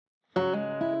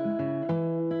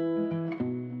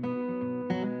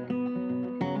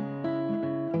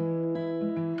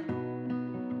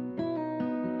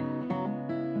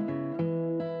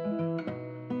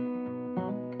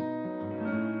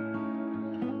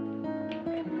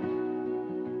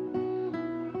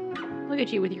Look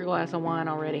at you with your glass of wine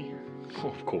already. Oh,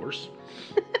 of course.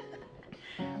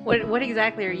 What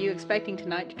exactly are you expecting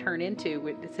tonight to turn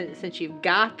into since you've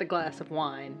got the glass of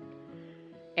wine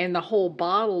and the whole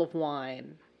bottle of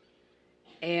wine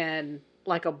and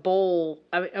like a bowl?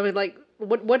 I mean, like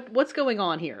what's going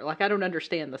on here? Like, I don't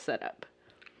understand the setup.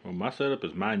 Well, my setup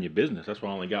is mind your business. That's why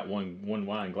I only got one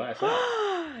wine glass out.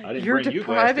 I didn't You're bring you a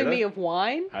glass, depriving me of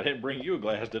wine? I didn't bring you a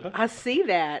glass, did I? I see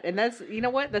that, and that's, you know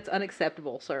what? That's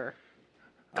unacceptable, sir.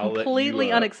 I'll Completely let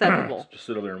you, unacceptable. Just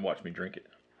sit over there and watch me drink it.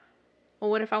 Well,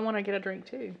 what if I want to get a drink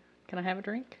too? Can I have a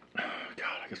drink? God,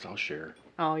 I guess I'll share.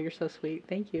 Oh, you're so sweet.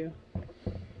 Thank you.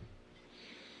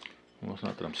 Well, it's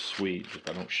not that I'm sweet. If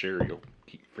I don't share, you'll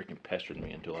keep freaking pestering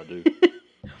me until I do.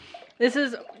 This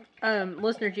is,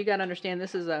 listeners, you got to understand,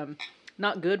 this is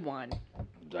not good wine.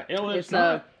 The hell is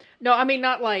not? No, I mean,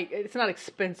 not like, it's not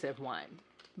expensive wine,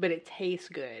 but it tastes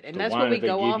good. And that's what we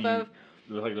go off of.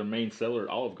 It's like their main seller at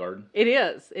Olive Garden. It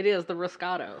is the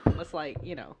Roscato. It's like,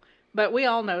 you know. But we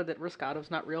all know that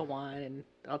Roscato's not real wine,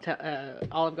 and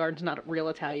Olive Garden's not real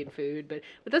Italian food. But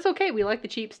that's okay. We like the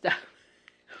cheap stuff.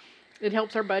 It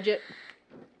helps our budget.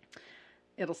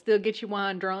 It'll still get you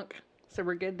wine drunk, so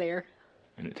we're good there.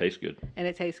 And it tastes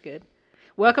good.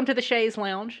 Welcome to the Shays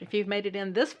Lounge. If you've made it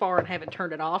in this far and haven't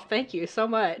turned it off, thank you so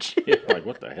much. Yeah, like,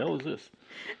 what the hell is this?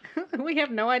 We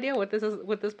have no idea what this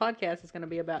podcast is going to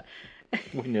be about.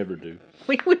 We never do.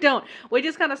 We don't. We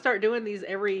just kind of start doing these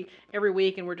every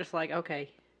week, and we're just like, okay,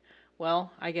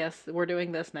 well, I guess we're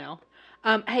doing this now.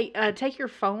 Hey, take your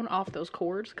phone off those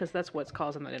cords, because that's what's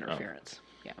causing the interference. Oh.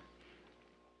 Yeah.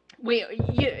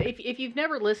 If you've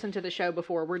never listened to the show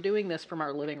before, we're doing this from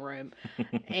our living room,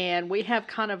 and we have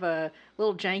kind of a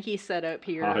little janky setup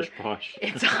here. Hodgepodge.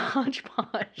 It's a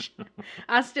hodgepodge.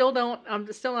 I'm still not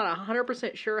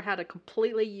 100% sure how to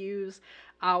completely use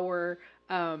our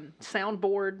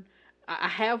soundboard. I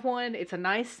have one. It's a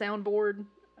nice soundboard,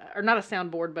 or not a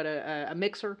soundboard, but a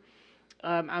mixer.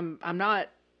 I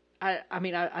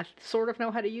sort of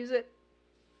know how to use it.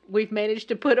 We've managed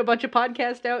to put a bunch of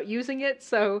podcasts out using it,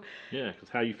 so... Yeah, because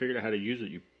how you figured out how to use it,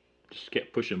 you just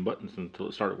kept pushing buttons until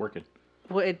it started working.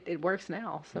 Well, it works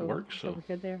now, so... It works, so...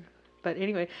 we're good there. But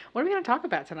anyway, what are we going to talk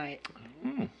about tonight?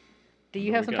 Do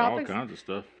you have some topics? All kinds of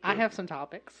stuff. I have some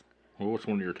topics. Well, what's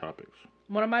one of your topics?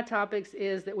 One of my topics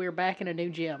is that we're back in a new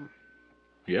gym.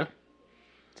 Yeah?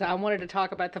 So I wanted to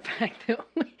talk about the fact that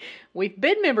we've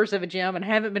been members of a gym and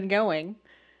haven't been going,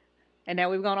 and now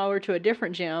we've gone over to a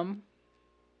different gym.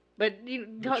 But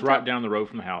it's right down the road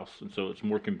from the house, and so it's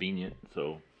more convenient.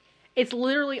 So it's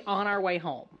literally on our way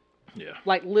home. Yeah.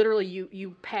 Like, literally,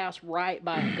 you pass right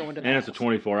by it going to the house. And it's a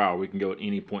 24-hour. We can go at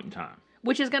any point in time.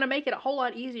 Which is going to make it a whole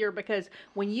lot easier, because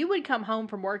when you would come home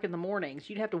from work in the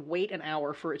mornings, you'd have to wait an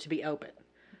hour for it to be open.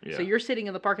 Yeah. So you're sitting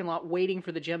in the parking lot waiting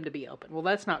for the gym to be open. Well,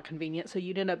 that's not convenient, so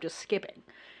you'd end up just skipping.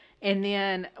 And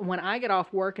then when I get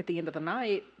off work at the end of the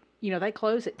night... they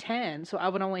close at 10, so I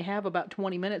would only have about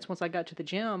 20 minutes once I got to the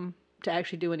gym to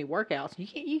actually do any workouts.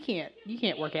 You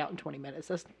can't work out in 20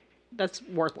 minutes. That's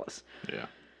worthless. Yeah.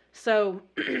 So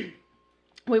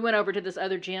we went over to this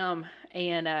other gym,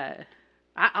 and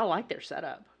I like their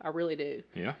setup. I really do.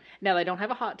 Yeah. Now, they don't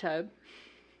have a hot tub.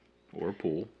 Or a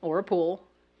pool.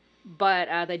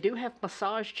 But they do have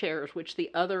massage chairs, which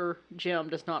the other gym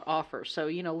does not offer. So,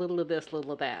 little of this,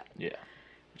 little of that. Yeah.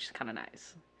 Which is kind of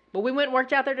nice. But we went and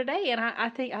worked out there today, and I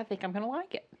think I'm going to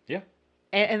like it. Yeah.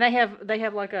 And they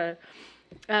have like a,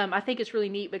 I think it's really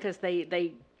neat because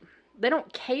they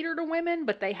don't cater to women,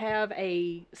 but they have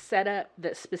a setup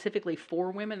that's specifically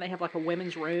for women. They have like a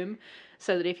women's room,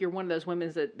 so that if you're one of those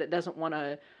women that doesn't want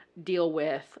to deal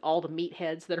with all the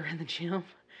meatheads that are in the gym,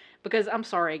 because I'm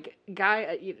sorry,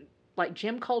 like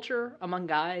gym culture among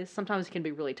guys sometimes can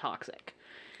be really toxic,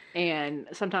 and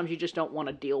sometimes you just don't want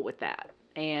to deal with that.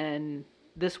 And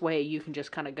this way you can just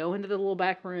kind of go into the little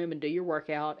back room and do your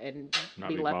workout and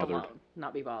be left alone,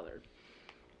 not be bothered.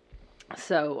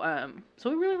 So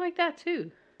we really like that too.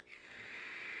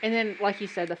 And then, like you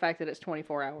said, the fact that it's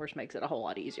 24 hours makes it a whole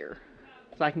lot easier.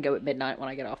 So I can go at midnight when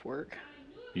I get off work.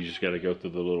 You just got to go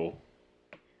through the little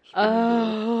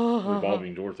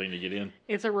revolving door thing to get in.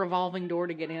 It's a revolving door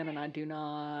to get in, and I do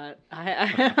not.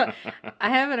 I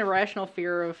have an irrational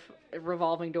fear of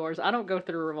revolving doors. I don't go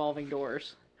through revolving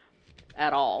doors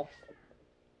at all.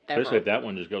 Ever. Especially if that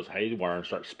one just goes haywire and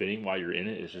starts spinning while you're in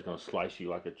it, it's just going to slice you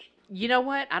like a... You know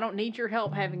what? I don't need your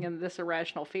help having this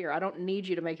irrational fear. I don't need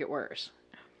you to make it worse.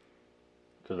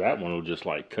 Because that one will just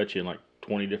like cut you in like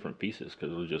 20 different pieces,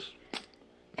 because it'll just...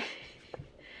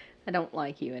 I don't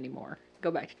like you anymore.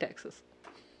 Go back to Texas.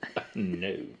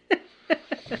 No.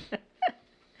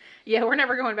 Yeah, we're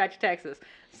never going back to Texas.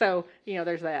 So,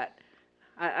 there's that.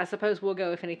 I suppose we'll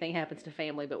go if anything happens to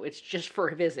family, but it's just for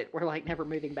a visit. We're like never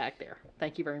moving back there.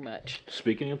 Thank you very much.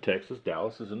 Speaking of Texas,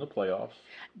 Dallas is in the playoffs.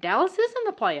 Dallas is in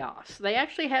the playoffs. They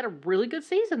actually had a really good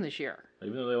season this year.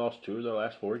 Even though they lost 2 of their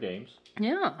last 4 games.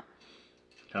 Yeah.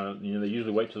 Kind of, they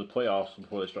usually wait to the playoffs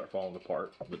before they start falling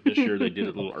apart. But this year they did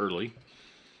it a little early.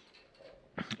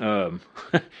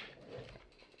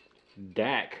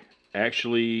 Dak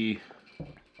actually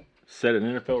set an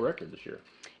NFL record this year.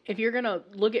 If you're going to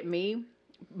look at me,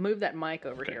 move that mic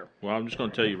over here. Well, I'm just going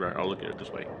to tell you right. I'll look at it this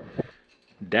way.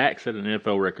 Dak set an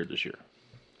NFL record this year.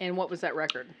 And what was that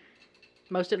record?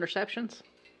 Most interceptions?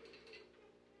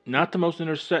 Not the most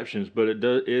interceptions, but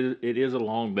it is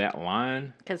along that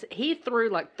line. Because he threw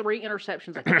like 3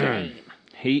 interceptions a game.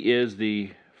 He is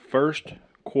the first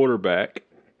quarterback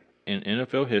in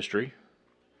NFL history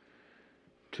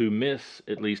to miss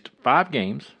at least 5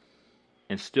 games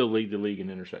and still lead the league in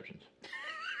interceptions.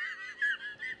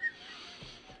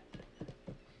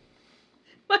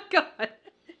 My God.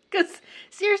 Because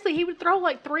seriously, he would throw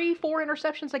like 3-4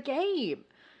 interceptions a game.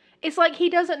 It's like he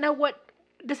doesn't know what.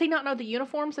 Does he not know the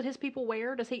uniforms that his people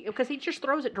wear? Because he just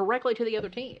throws it directly to the other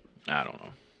team. I don't know.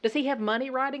 Does he have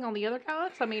money riding on the other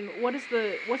guys? I mean, what's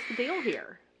the deal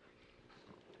here?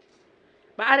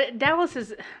 But Dallas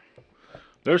is.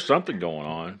 There's something going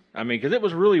on. I mean, because it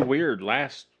was really weird I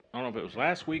don't know if it was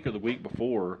last week or the week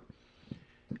before.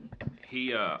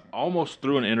 He almost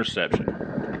threw an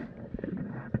interception.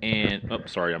 And,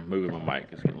 sorry, I'm moving my mic.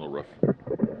 It's getting a little rough.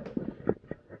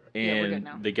 And we're good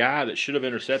now. The guy that should have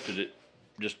intercepted it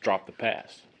just dropped the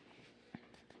pass.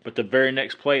 But the very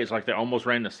next play, it's like they almost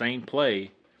ran the same play,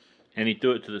 and he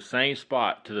threw it to the same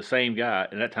spot, to the same guy,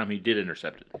 and that time he did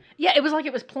intercept it. Yeah, it was like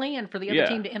it was planned for the other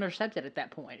team to intercept it at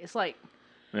that point. It's like,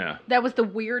 that was the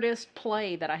weirdest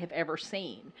play that I have ever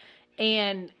seen.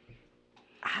 And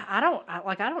I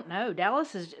don't know.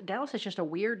 Dallas is just a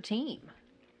weird team.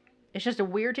 It's just a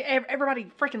weird team. Everybody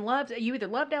freaking loves it. You either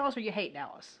love Dallas or you hate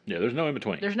Dallas. Yeah, there's no in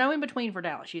between. There's no in between for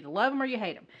Dallas. You either love them or you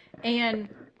hate them. And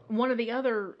one of the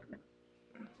other,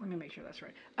 let me make sure that's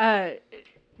right.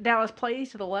 Dallas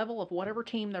plays to the level of whatever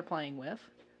team they're playing with.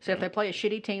 So if they play a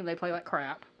shitty team, they play like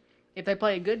crap. If they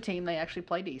play a good team, they actually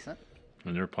play decent.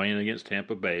 And they're playing against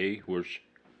Tampa Bay, which,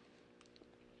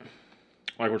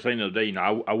 like we're saying the other day,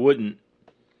 I wouldn't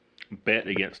bet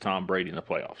against Tom Brady in the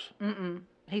playoffs. Mm-mm.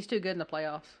 He's too good in the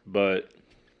playoffs. But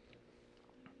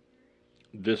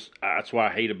that's why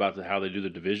I hate about how they do the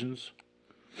divisions.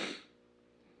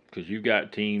 Because you've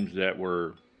got teams that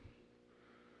were,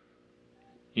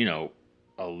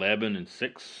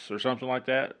 11-6 or something like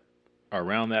that,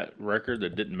 around that record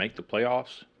that didn't make the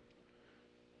playoffs.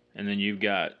 And then you've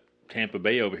got Tampa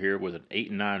Bay over here with an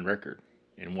 8-9 record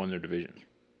and won their division.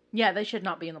 Yeah, they should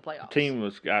not be in the playoffs.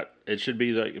 It should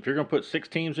be like, if you're going to put 6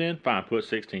 teams in, fine, put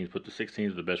 6 teams. Put the 6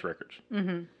 teams with the best records.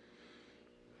 Mm-hmm.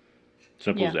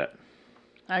 Simple as that.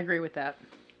 I agree with that.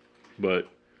 But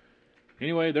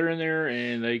anyway, they're in there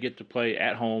and they get to play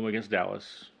at home against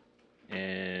Dallas.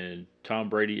 And Tom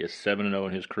Brady is 7-0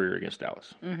 in his career against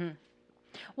Dallas. Mm-hmm.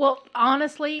 Well,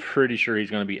 honestly, pretty sure he's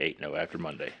going to be 8-0 after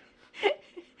Monday.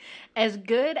 As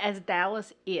good as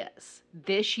Dallas is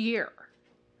this year,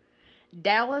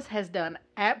 Dallas has done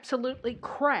absolutely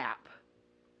crap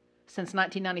since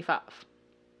 1995.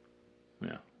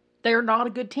 Yeah. They're not a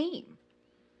good team.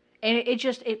 And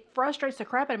it frustrates the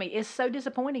crap out of me. It's so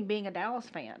disappointing being a Dallas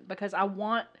fan because I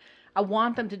want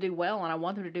them to do well and I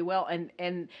want them to do well and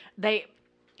it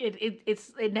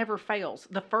never fails.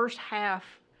 The first half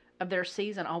of their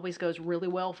season always goes really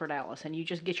well for Dallas and you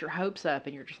just get your hopes up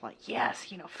and you're just like,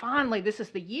 yes, finally this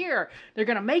is the year. They're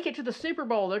going to make it to the Super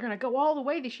Bowl. They're going to go all the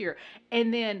way this year.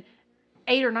 And then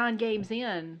 8 or 9 games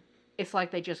in, it's like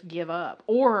they just give up.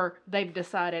 Or they've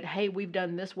decided, hey, we've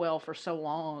done this well for so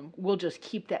long, we'll just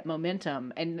keep that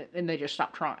momentum and they just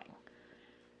stop trying.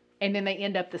 And then they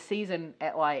end up the season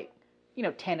at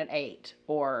 10-8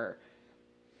 or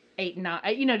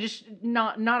 8-9, just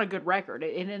not a good record.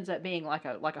 It ends up being like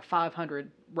a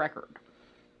 500 record.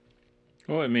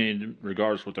 Well, I mean,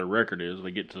 regardless of what their record is,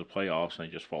 they get to the playoffs and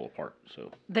they just fall apart.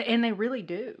 So and they really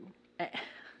do.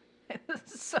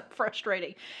 It's so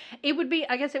frustrating.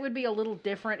 I guess it would be a little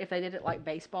different if they did it like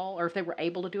baseball, or if they were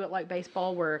able to do it like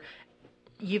baseball, where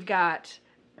you've got,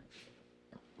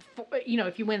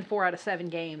 if you win 4 out of 7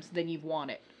 games, then you've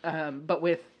won it. But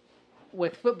with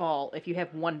football, if you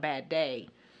have one bad day,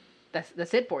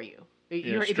 that's it for you. If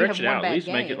you stretch it out. At least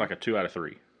game, make it like a 2 out of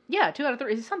 3. Yeah, 2 out of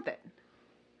 3 is something.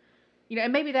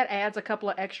 And maybe that adds a couple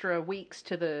of extra weeks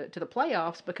to the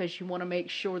playoffs because you want to make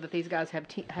sure that these guys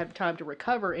have time to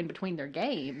recover in between their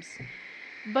games.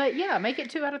 But yeah, make it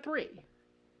 2 out of 3.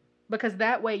 Because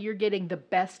that way you're getting the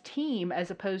best team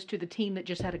as opposed to the team that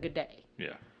just had a good day.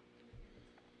 Yeah.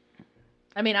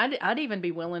 I mean, I'd even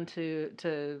be willing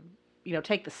to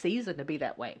take the season to be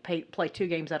that way. Play 2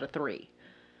 games out of 3.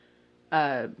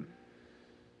 But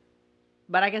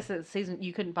I guess the season,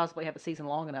 you couldn't possibly have a season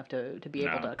long enough to be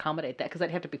able to accommodate that, because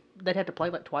they'd have to play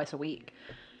like twice a week,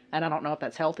 and I don't know if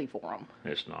that's healthy for them.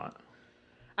 It's not.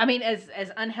 I mean, as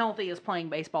unhealthy as playing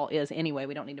baseball is anyway,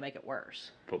 we don't need to make it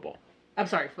worse. Football. I'm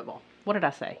sorry, football. What did I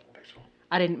say? Baseball.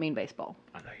 I didn't mean baseball.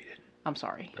 I know you didn't. I'm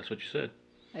sorry. That's what you said.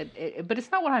 But it's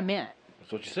not what I meant.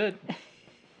 That's what you said.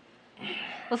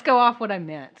 Let's go off what I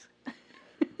meant.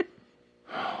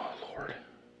 Oh, Lord.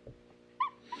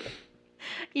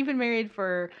 You've been married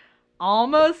for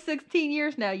almost 16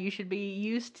 years now. You should be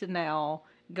used to now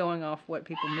going off what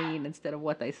people mean instead of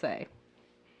what they say.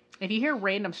 If you hear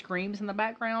random screams in the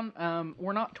background,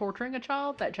 we're not torturing a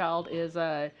child. That child is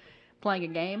playing a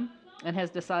game and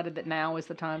has decided that now is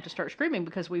the time to start screaming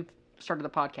because we've started the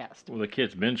podcast. Well, the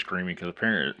kid's been screaming because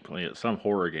apparently it's some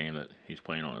horror game that he's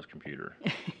playing on his computer.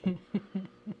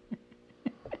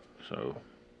 So,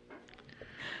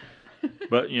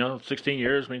 but 16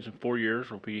 years means in 4 years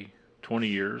will be 20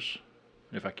 years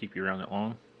if I keep you around that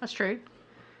long. That's true.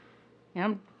 Yeah,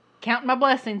 I'm counting my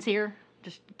blessings here.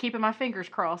 Just keeping my fingers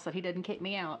crossed that he doesn't kick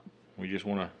me out. We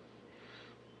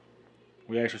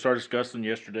actually started discussing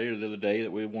yesterday or the other day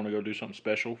that we want to go do something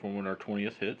special for when our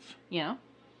 20th hits. Yeah.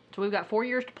 So we've got 4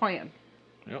 years to plan.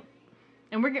 Yep.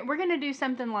 And we're going to do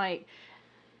something like,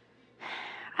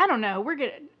 I don't know,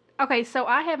 okay, so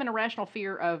I have an irrational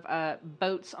fear of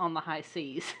boats on the high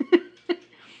seas.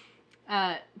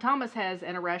 Thomas has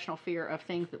an irrational fear of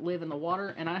things that live in the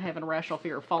water, and I have an irrational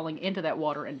fear of falling into that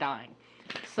water and dying.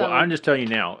 So, well, I'm just telling you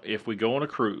now, if we go on a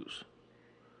cruise,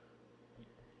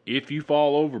 if you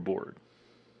fall overboard...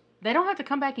 They don't have to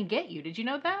come back and get you. Did you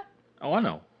know that? Oh, I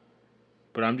know.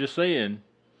 But I'm just saying,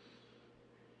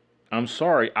 I'm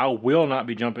sorry, I will not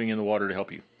be jumping in the water to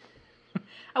help you.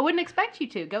 I wouldn't expect you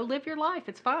to. Go live your life.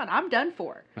 It's fine. I'm done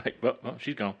for. Well,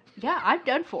 she's gone. Yeah, I'm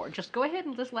done for. Just go ahead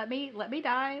and just let me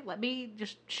die. Let me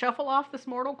just shuffle off this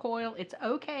mortal coil. It's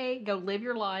okay. Go live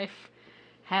your life.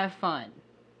 Have fun.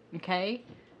 Okay?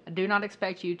 I do not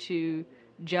expect you to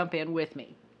jump in with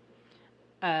me.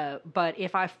 But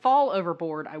if I fall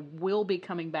overboard, I will be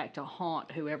coming back to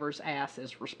haunt whoever's ass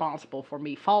is responsible for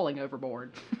me falling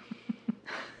overboard.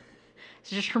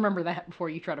 So just remember that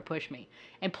before you try to push me.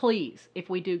 And please, if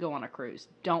we do go on a cruise,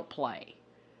 don't play.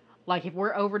 Like, if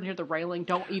we're over near the railing,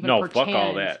 don't even pretend. No, fuck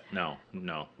all that. No.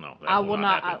 I will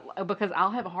not because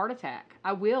I'll have a heart attack.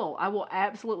 I will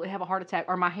absolutely have a heart attack,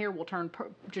 or my hair will turn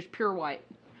just pure white.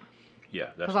 Yeah,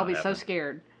 that's because I'll be so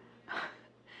scared.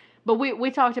 But we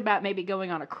talked about maybe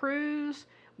going on a cruise.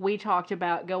 We talked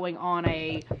about going on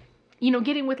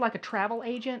getting with like a travel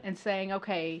agent and saying,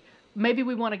 okay, maybe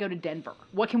we want to go to Denver.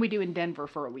 What can we do in Denver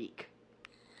for a week?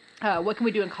 What can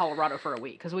we do in Colorado for a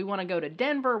week? Because we want to go to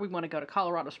Denver. We want to go to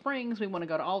Colorado Springs. We want to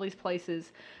go to all these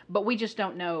places. But we just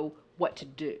don't know what to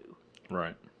do.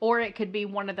 Right. Or it could be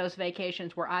one of those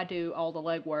vacations where I do all the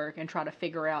legwork and try to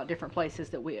figure out different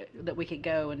places that we could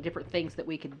go and different things that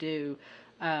we could do.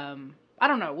 I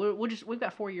don't know. We've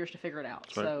got 4 years to figure it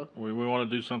out. So we want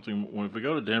to do something. If we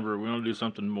go to Denver, we want to do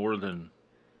something more than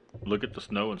look at the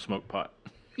snow and smoke pot.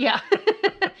 Yeah.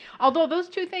 Although those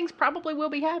two things probably will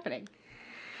be happening.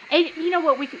 And you know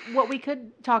what we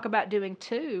could talk about doing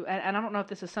too, and I don't know if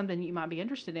this is something you might be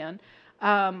interested in.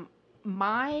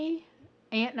 My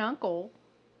aunt and uncle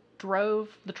drove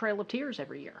the Trail of Tears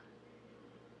every year.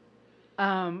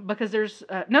 Because there's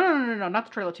no, not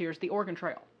the Trail of Tears, the Oregon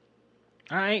Trail.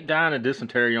 I ain't dying of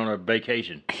dysentery on a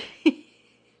vacation.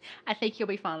 I think you'll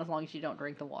be fine as long as you don't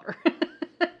drink the water.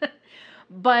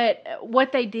 But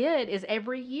what they did is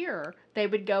every year they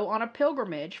would go on a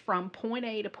pilgrimage from point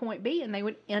A to point B, and they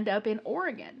would end up in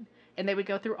Oregon. And they would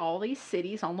go through all these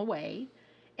cities on the way,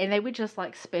 and they would just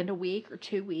like spend a week or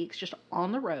 2 weeks just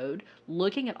on the road,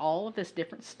 looking at all of this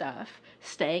different stuff,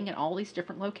 staying in all these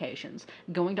different locations,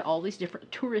 going to all these different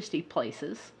touristy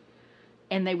places,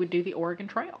 and they would do the Oregon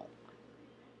Trail.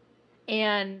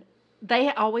 And they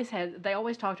always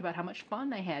talked about how much fun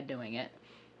they had doing it.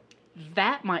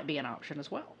 That might be an option as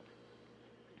well.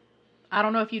 I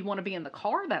don't know if you'd want to be in the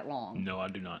car that long. No, I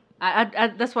do not.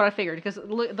 I that's what I figured, because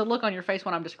the look on your face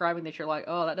when I'm describing that, you're like,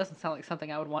 oh, that doesn't sound like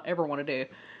something I would ever want to do.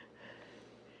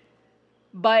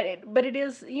 But it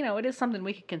is, it is something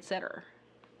we could consider.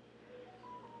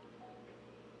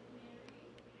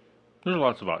 There's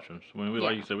lots of options.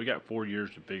 Like you said, we got 4 years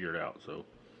to figure it out. So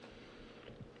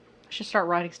I should start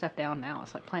writing stuff down now.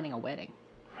 It's like planning a wedding.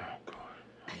 Oh God,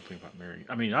 I don't think about marrying.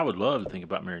 I mean, I would love to think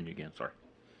about marrying you again. Sorry.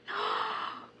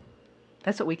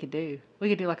 That's what we could do. We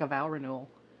could do like a vow renewal.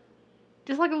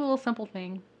 Just like a little simple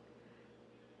thing.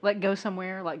 Like go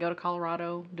somewhere, like go to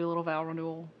Colorado, do a little vow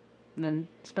renewal, and then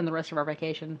spend the rest of our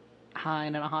vacation high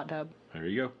in a hot tub. There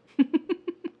you go.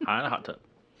 High in a hot tub.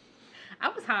 I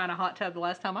was high in a hot tub the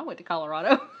last time I went to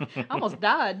Colorado. I almost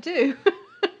died too.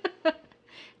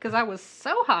 Because I was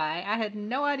so high, I had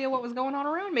no idea what was going on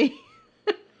around me.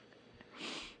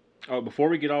 Oh, before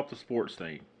we get off the sports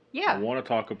thing, Yeah. I want to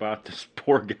talk about this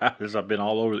poor guy as I've been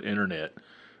all over the internet.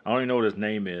 I don't even know what his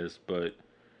name is, but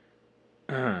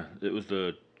it was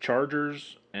the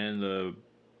Chargers and who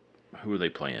were they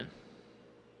playing?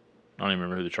 I don't even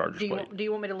remember who the Chargers played. Do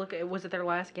you want me to look at, was it their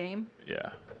last game? Yeah.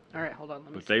 All right, hold on.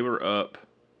 Let me But see. they were up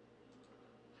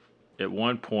at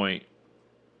one point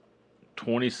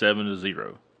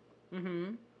 27-0.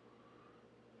 Mm-hmm.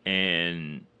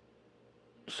 And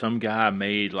some guy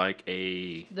made like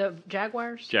The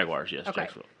Jaguars? Jaguars, yes, Okay.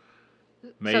 Jacksonville.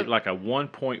 Made like a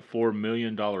 $1.4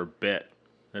 million bet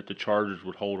that the Chargers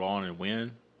would hold on and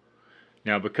win.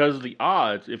 Now, because of the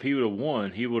odds, if he would have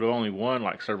won, he would have only won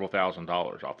like several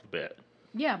 $1,000s off the bet.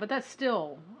 Yeah, but that's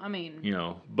still, I mean... You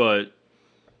know, but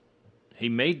he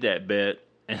made that bet,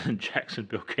 and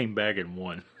Jacksonville came back and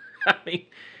won. I mean,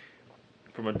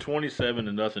 from a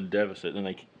 27-0 deficit,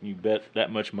 then you bet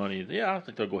that much money. Yeah, I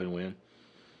think they'll go ahead and win.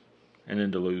 And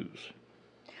then to lose.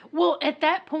 Well, at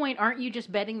that point, aren't you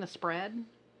just betting the spread?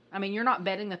 I mean, you're not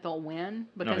betting that they'll win.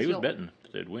 No, he was betting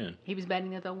that they'd win. He was betting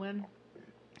that they'll win?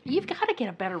 You've got to get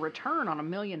a better return on $1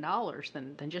 million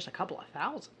than just a couple of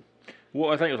thousand.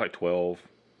 Well, I think it was like 12,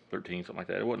 13, something like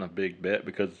that. It wasn't a big bet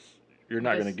because you're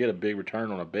not going to get a big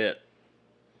return on a bet.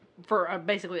 For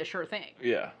basically a sure thing.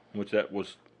 Yeah, which that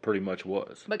was pretty much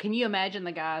was. But can you imagine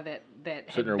the guy that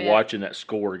sitting there watching that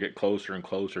score get closer and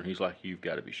closer, and he's like, "You've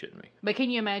got to be shitting me." But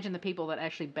can you imagine the people that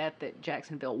actually bet that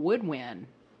Jacksonville would win,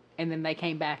 and then they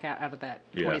came back out of that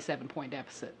 27-point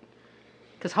deficit?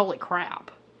 Because holy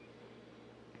crap.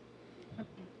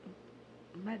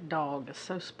 That dog is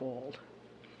so spoiled.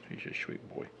 He's a sweet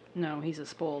boy. No, he's a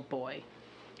spoiled boy.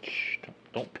 Shh,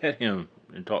 don't pet him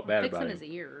and talk bad about him. Fixing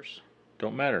his ears.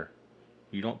 Don't matter.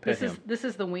 You don't pet him. This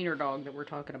is the wiener dog that we're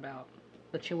talking about.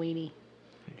 The Chiweenie.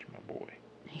 He's my boy.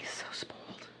 He's so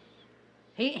spoiled.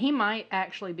 He might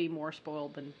actually be more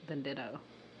spoiled than Ditto.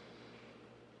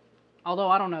 Although,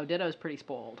 I don't know. Ditto's pretty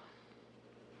spoiled.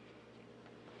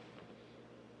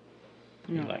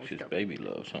 He likes his baby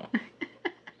loves, huh?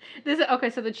 Okay,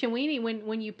 so the Chiweenie,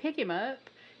 when you pick him up,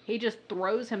 he just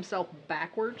throws himself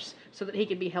backwards so that he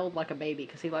can be held like a baby,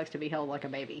 because he likes to be held like a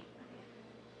baby.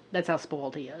 That's how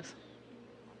spoiled he is.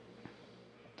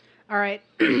 All right.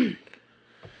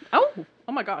 Oh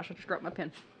my gosh, I just dropped my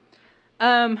pen.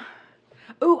 I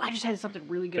just had something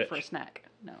really good for a snack.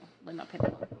 No, leave my pen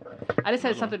alone. I just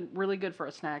had something really good for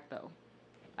a snack, though.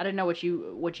 I didn't know what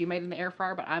you made in the air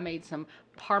fryer, but I made some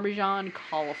Parmesan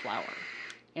cauliflower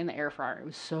in the air fryer. It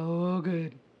was so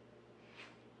good.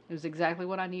 It was exactly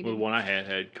what I needed. Well, the one I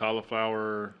had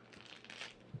cauliflower.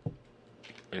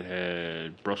 It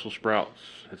had Brussels sprouts.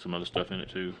 Had some other stuff in it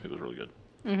too. It was really good.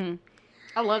 Mm-hmm.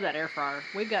 I love that air fryer.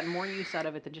 We've gotten more use out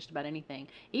of it than just about anything.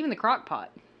 Even the crock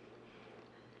pot.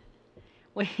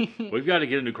 We've got to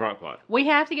get a new crock pot. We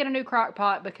have to get a new crock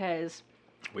pot because...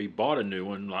 We bought a new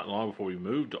one not long before we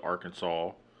moved to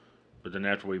Arkansas. But then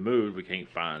after we moved, we can't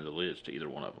find the lids to either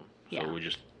one of them. So we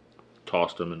just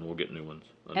tossed them and we'll get new ones.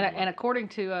 And according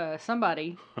to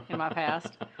somebody in my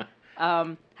past,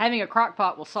 having a crock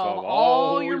pot will solve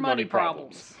all your money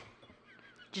problems.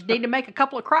 Just need to make a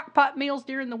couple of crock pot meals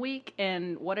during the week,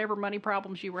 and whatever money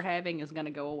problems you were having is going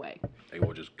to go away. They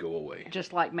will just go away.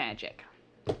 Just like magic.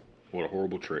 What a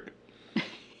horrible trick.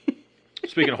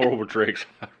 Speaking of horrible tricks,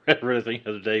 I read a thing the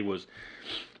other day was,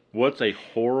 what's a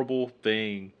horrible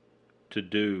thing to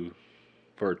do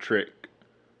for a trick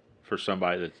for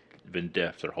somebody that's been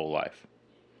deaf their whole life?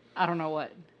 I don't know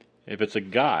what. If it's a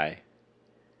guy,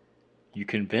 you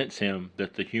convince him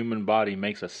that the human body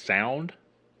makes a sound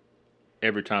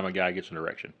every time a guy gets an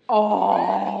erection.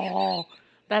 Oh,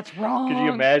 that's wrong. Could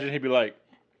you imagine? He'd be like,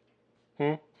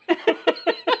 huh?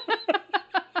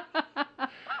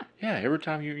 Yeah, every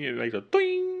time you make a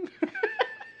ding.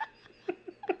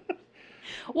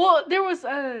 Well, there was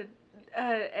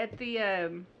at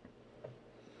the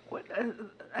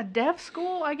a deaf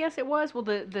school, I guess it was. Well,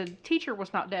 the teacher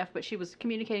was not deaf, but she was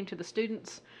communicating to the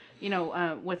students,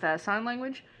 with sign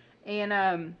language,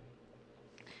 and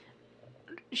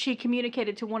she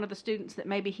communicated to one of the students that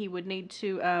maybe he would need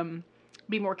to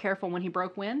be more careful when he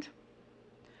broke wind.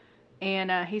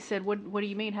 And he said, "What do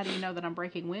you mean? How do you know that I'm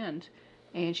breaking wind?"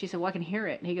 And she said, "Well, I can hear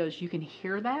it." And he goes, "You can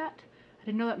hear that? I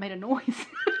didn't know that made a noise."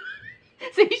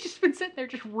 So he's just been sitting there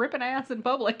just ripping ass in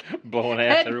public. Blowing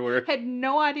ass everywhere. Had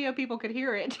no idea people could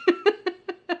hear it.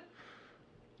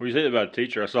 When you say about a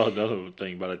teacher, I saw another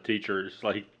thing about a teacher. It's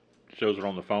like, shows her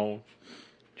on the phone.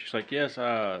 She's like, yes,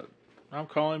 I'm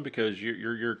calling because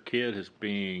your kid is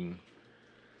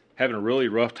having a really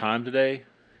rough time today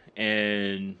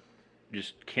and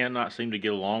just cannot seem to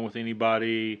get along with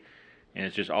anybody. And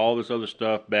it's just all this other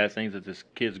stuff, bad things that this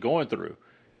kid's going through.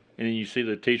 And then you see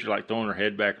the teacher like throwing her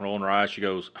head back and rolling her eyes. She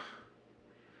goes,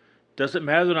 doesn't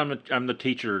matter that I'm the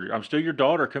teacher. I'm still your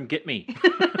daughter. Come get me.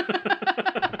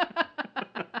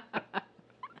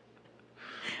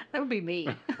 That would be me.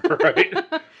 Right.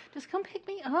 Just come pick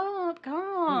me up.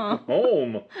 Come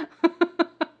home.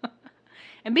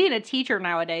 And being a teacher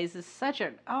nowadays is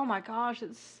oh my gosh,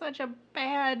 it's such a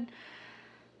bad,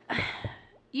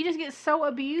 you just get so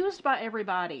abused by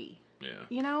everybody. Yeah.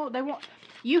 You know,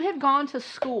 you have gone to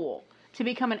school to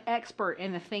become an expert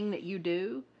in the thing that you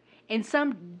do, and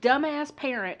some dumbass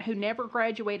parent who never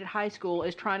graduated high school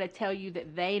is trying to tell you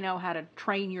that they know how to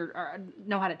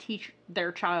know how to teach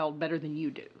their child better than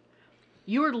you do.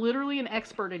 You are literally an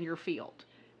expert in your field,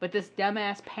 but this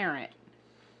dumbass parent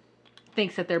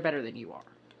thinks that they're better than you are.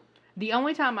 The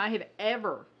only time I have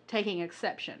ever taken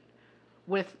exception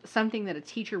with something that a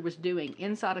teacher was doing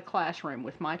inside a classroom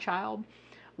with my child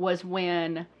was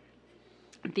when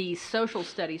the social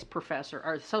studies professor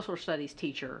or social studies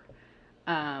teacher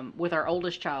with our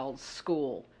oldest child's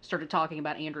school started talking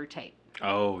about Andrew Tate.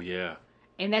 Oh, yeah.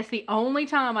 And that's the only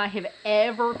time I have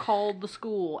ever called the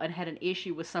school and had an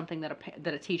issue with something that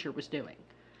a teacher was doing.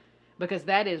 Because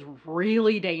that is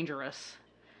really dangerous.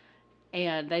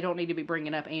 And they don't need to be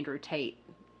bringing up Andrew Tate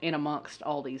in amongst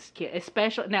all these kids.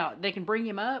 Especially, now, they can bring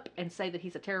him up and say that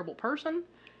he's a terrible person.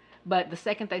 But the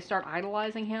second they start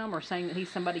idolizing him or saying that he's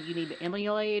somebody you need to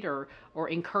emulate or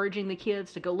encouraging the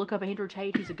kids to go look up Andrew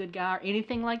Tate, he's a good guy, or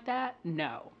anything like that,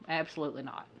 no, absolutely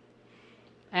not.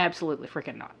 Absolutely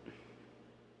freaking not.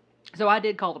 So I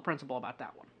did call the principal about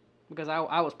that one because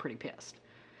I was pretty pissed.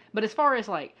 But as far as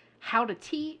like how to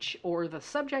teach or the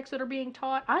subjects that are being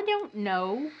taught, I don't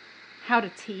know how to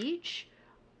teach.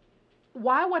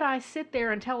 Why would I sit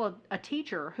there and tell a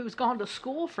teacher who's gone to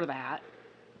school for that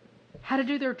how to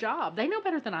do their job? They know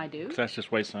better than I do. That's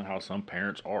just wasting how some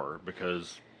parents are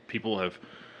because people have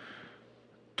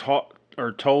taught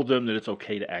or told them that it's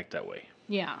okay to act that way.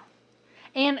 Yeah.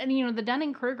 And you know, the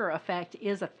Dunning-Kruger effect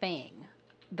is a thing.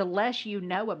 The less you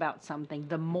know about something,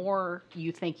 the more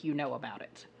you think you know about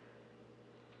it.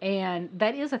 And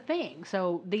that is a thing.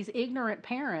 So these ignorant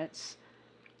parents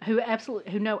who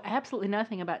know absolutely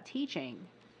nothing about teaching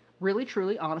really,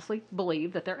 truly, honestly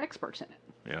believe that they're experts in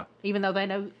it. Yeah. Even though they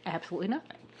know absolutely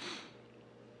nothing.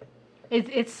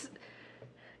 It's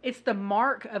the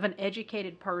mark of an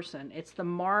educated person. It's the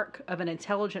mark of an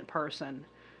intelligent person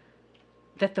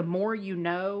that the more you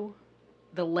know,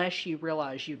 the less you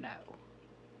realize you know.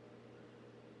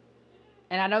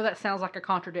 And I know that sounds like a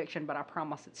contradiction, but I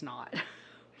promise it's not.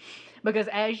 Because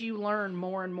as you learn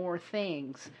more and more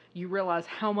things, you realize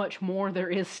how much more there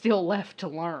is still left to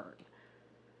learn.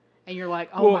 And you're like,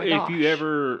 oh my gosh. Well, if you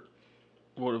ever,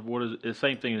 what is it? The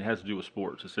same thing that has to do with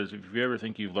sports. It says if you ever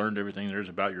think you've learned everything there is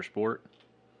about your sport,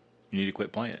 you need to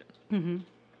quit playing it. Mm-hmm.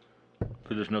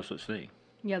 Because there's no such thing.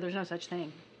 Yeah, there's no such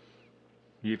thing.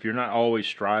 If you're not always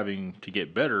striving to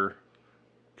get better,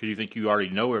 because you think you already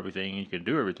know everything and you can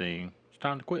do everything, it's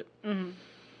time to quit. Mm-hmm.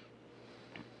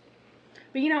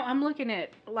 But, you know, I'm looking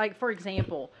at, like, for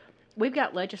example, we've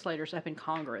got legislators up in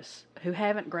Congress who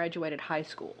haven't graduated high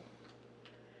school.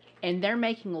 And they're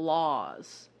making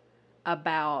laws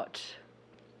about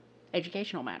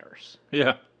educational matters.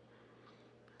 Yeah.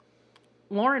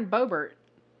 Lauren Boebert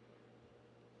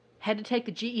had to take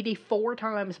the GED 4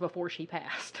 times before she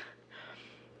passed.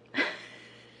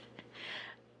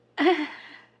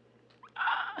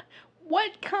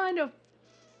 What kind of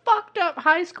fucked up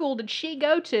high school did she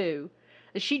go to?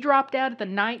 She dropped out at the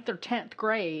 9th or 10th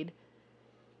grade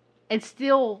and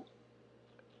still,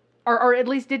 or at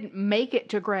least didn't make it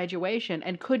to graduation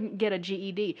and couldn't get a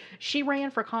GED. She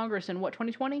ran for Congress in what,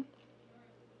 2020?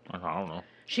 I don't know.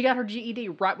 She got her GED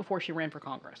right before she ran for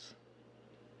Congress.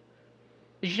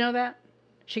 Did you know that?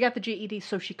 She got the GED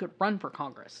so she could run for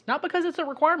Congress. Not because it's a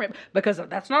requirement, because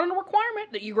that's not a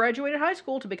requirement that you graduated high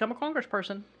school to become a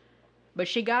congressperson. But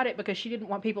she got it because she didn't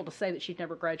want people to say that she'd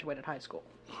never graduated high school.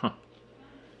 Huh.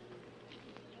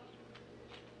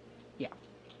 Yeah.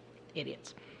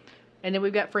 Idiots. And then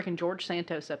we've got freaking George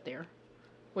Santos up there,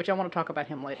 which I want to talk about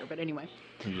him later, but anyway.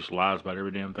 He just lies about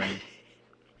every damn thing.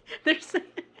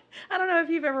 I don't know if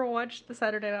you've ever watched the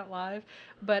Saturday Night Live,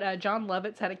 but John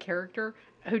Lovitz had a character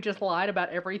who just lied about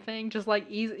everything, just like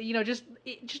easy,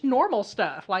 just normal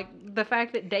stuff, like the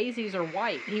fact that daisies are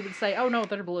white. He would say, "Oh no,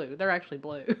 they're blue. They're actually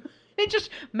blue." It just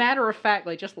matter of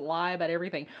factly just lie about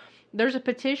everything. There's a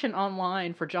petition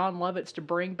online for John Lovitz to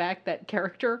bring back that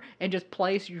character and just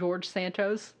place George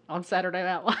Santos on Saturday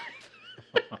Night Live.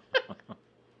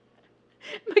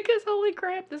 Because holy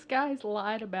crap, this guy's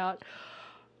lied about,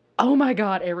 oh my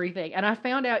God, everything. And I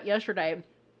found out yesterday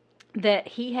that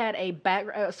he had a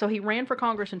background. So he ran for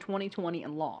Congress in 2020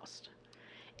 and lost.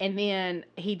 And then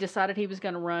he decided he was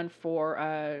going to run for,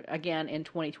 again in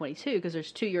 2022, because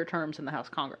there's 2-year terms in the House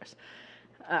Congress.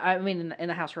 In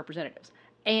the House Representatives.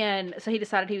 And so he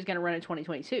decided he was going to run in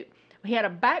 2022. He had a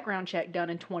background check done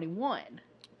in 21.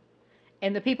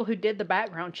 And the people who did the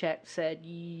background check said,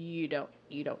 you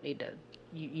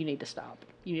need to stop.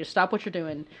 You need to stop what you're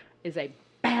doing. Is a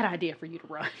bad idea for you to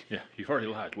run. Yeah, you've already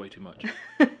lied way too much.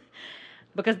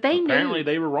 Because they knew. Apparently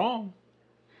they were wrong.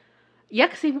 Yeah,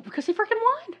 because he freaking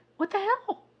won. What the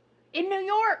hell? In New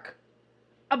York.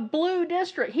 A blue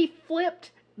district. He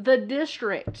flipped the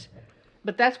district.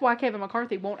 But that's why Kevin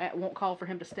McCarthy won't call for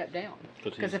him to step down.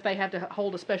 Because if they have to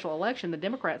hold a special election, the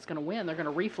Democrats going to win. They're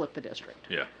going to reflip the district.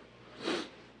 Yeah.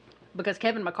 Because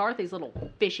Kevin McCarthy's little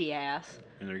fishy ass.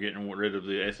 And they're getting rid of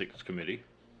the ethics committee.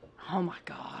 Oh my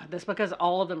God. That's because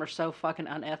all of them are so fucking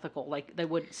unethical. Like, they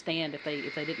wouldn't stand if they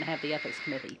didn't have the ethics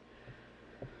committee.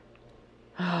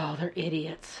 Oh, they're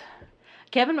idiots.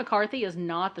 Kevin McCarthy is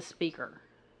not the speaker.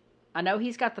 I know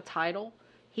he's got the title.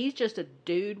 He's just a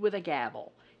dude with a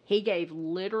gavel. He gave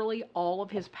literally all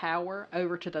of his power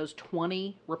over to those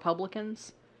 20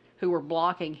 Republicans who were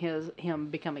blocking him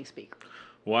becoming speaker.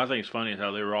 Well, I think it's funny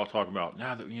how they were all talking about,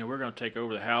 now that we're going to take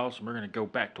over the House and we're going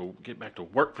to get back to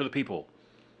work for the people.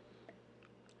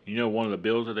 You know, one of the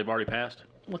bills that they've already passed?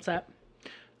 What's that?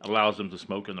 Allows them to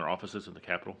smoke in their offices in the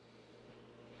Capitol.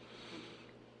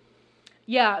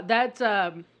 Yeah,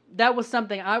 that was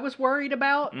something I was worried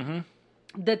about. Mm-hmm.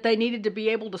 That they needed to be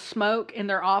able to smoke in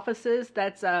their offices.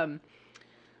 That's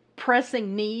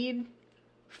pressing need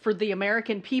for the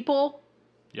American people.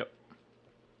 Yep.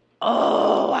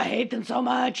 Oh, I hate them so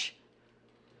much.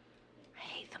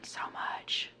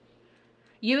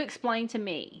 You explain to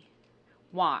me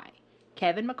why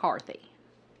Kevin McCarthy,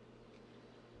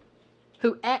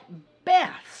 who at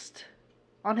best,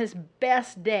 on his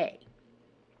best day,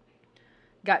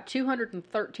 got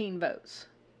 213 votes,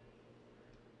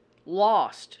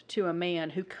 lost to a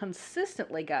man who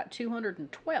consistently got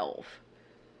 212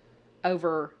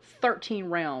 over 13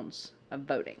 rounds of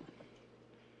voting.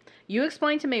 You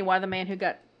explain to me why the man who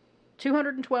got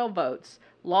 212 votes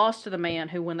lost to the man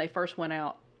who, when they first went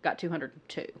out, got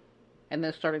 202. And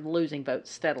then started losing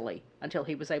votes steadily until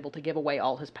he was able to give away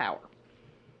all his power.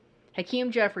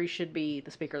 Hakeem Jeffries should be the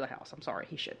Speaker of the House. I'm sorry,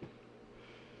 he should.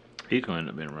 He's going to end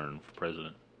up being running for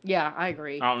president. Yeah, I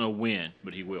agree. I don't know when,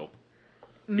 but he will.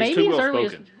 Maybe He's too as early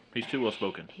as... He's too well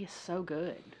spoken. He is so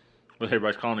good. Well,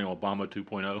 everybody's calling him Obama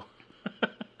 2.0.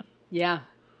 Yeah.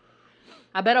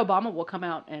 I bet Obama will come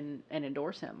out and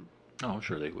endorse him. Oh, I'm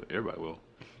sure everybody will.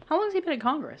 How long has he been in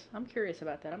Congress? I'm curious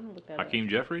about that. I'm going to look that up. Hakeem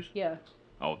Jeffries? Yeah.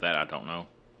 Oh, that I don't know.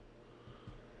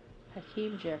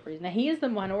 Hakeem Jeffries. Now, he is the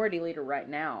minority leader right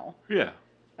now. Yeah.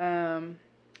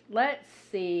 Let's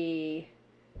see.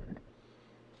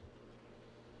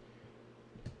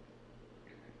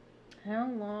 How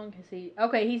long has he...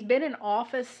 Okay, he's been in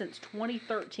office since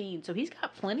 2013, so he's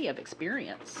got plenty of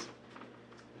experience.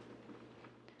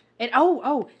 And,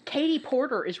 Katie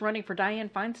Porter is running for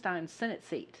Dianne Feinstein's Senate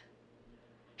seat.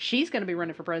 She's going to be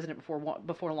running for president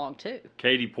before long, too.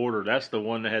 Katie Porter, that's the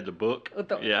one that had the book?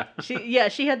 Yeah.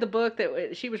 She had the book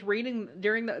that she was reading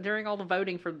during all the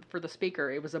voting for the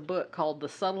speaker. It was a book called The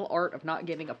Subtle Art of Not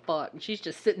Giving a Fuck. And she's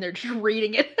just sitting there just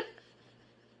reading it.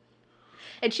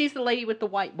 And she's the lady with the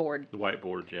whiteboard. The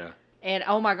whiteboard, yeah. And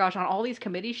oh my gosh, on all these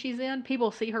committees she's in, people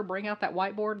see her bring out that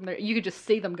whiteboard, and you could just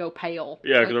see them go pale.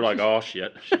 Yeah, because they're like, oh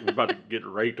shit, we're about to get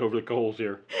raked over the coals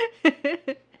here.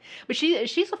 But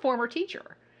she's a former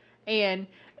teacher, and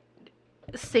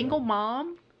single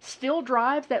mom, still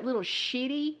drives that little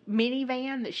shitty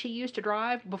minivan that she used to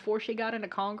drive before she got into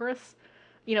Congress.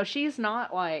 You know, she's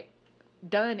not like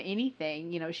done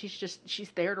anything. You know,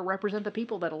 she's there to represent the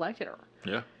people that elected her.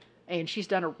 Yeah. And she's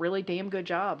done a really damn good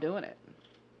job doing it.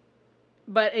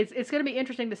 But it's going to be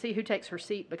interesting to see who takes her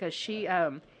seat, because she,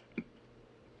 if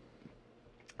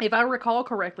I recall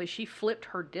correctly, she flipped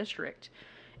her district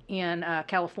in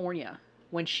California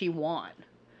when she won.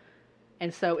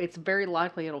 And so it's very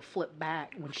likely it'll flip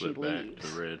back when she leaves.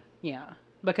 Back to red. Yeah.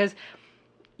 Because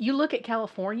you look at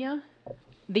California,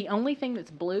 The only thing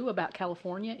that's blue about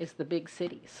California is the big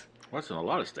cities. Well, that's in a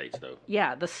lot of states, though.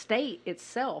 Yeah, the state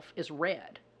itself is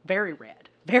red. Very red.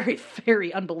 Very,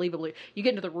 very unbelievably. You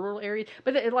get into the rural areas.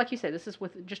 But like you said, this is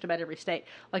with just about every state.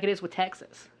 Like it is with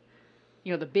Texas.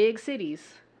 You know, the big cities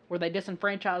where they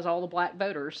disenfranchise all the black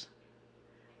voters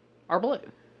are blue.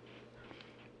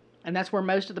 And that's where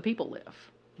most of the people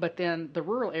live. But then the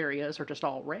rural areas are just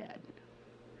all red.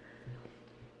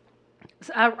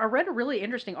 So I read a really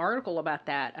interesting article about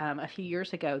that a few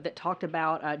years ago that talked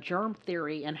about germ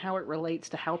theory and how it relates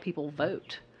to how people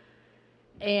vote.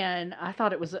 And I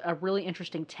thought it was a really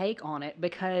interesting take on it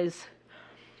because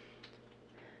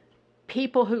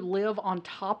people who live on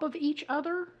top of each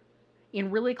other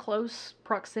in really close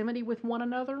proximity with one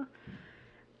another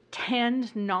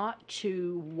tend not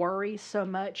to worry so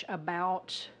much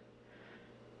about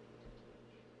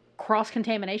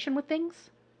cross-contamination with things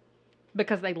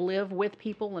because they live with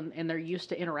people and they're used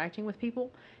to interacting with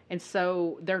people. And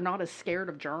so they're not as scared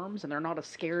of germs and they're not as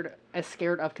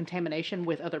scared of contamination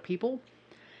with other people.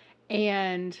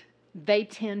 And they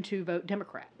tend to vote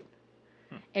Democrat.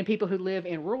 And people who live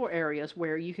in rural areas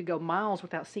where you could go miles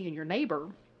without seeing your neighbor,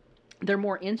 they're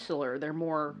more insular, they're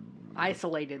more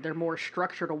isolated, they're more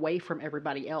structured away from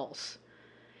everybody else.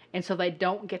 And so they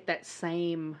don't get that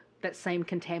same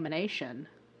contamination.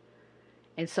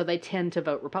 And so they tend to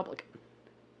vote Republican.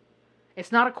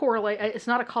 It's not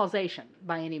a causation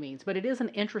by any means, but it is an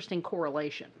interesting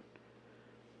correlation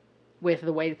with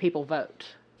the way that people vote.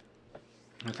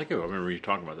 I think I remember you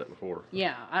talking about that before.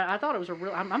 Yeah, I thought it was I'm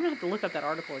going to have to look up that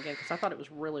article again because I thought it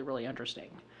was really, really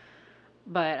interesting.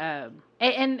 But,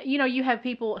 and you know, you have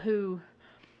people who,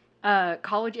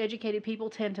 college-educated people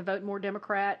tend to vote more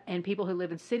Democrat, and people who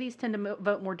live in cities tend to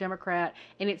vote more Democrat,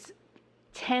 and it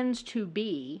tends to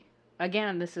be,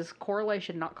 again, this is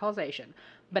correlation, not causation,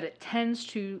 but it tends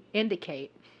to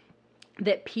indicate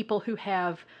that people who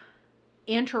have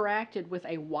interacted with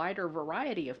a wider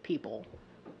variety of people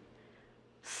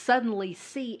suddenly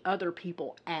see other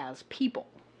people as people.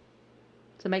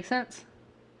 Does that make sense?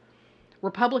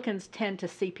 Republicans tend to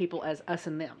see people as us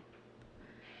and them.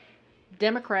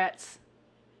 Democrats,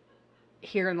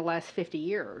 here in the last 50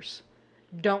 years,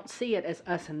 don't see it as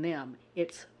us and them.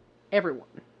 It's everyone.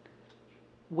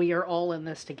 We are all in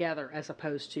this together as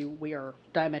opposed to we are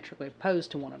diametrically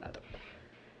opposed to one another.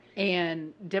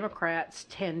 And Democrats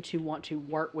tend to want to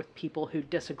work with people who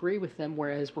disagree with them,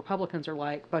 whereas Republicans are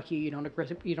like, fuck you, you don't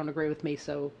agree with me,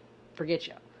 so forget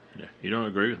you. Yeah, you don't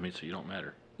agree with me, so you don't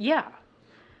matter. Yeah.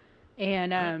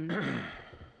 And,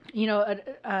 you know,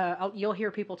 you'll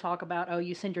hear people talk about, oh,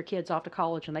 you send your kids off to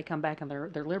college and they come back and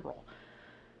they're liberal.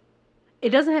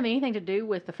 It doesn't have anything to do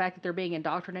with the fact that they're being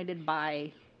indoctrinated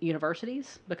by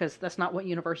universities, because that's not what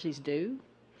universities do.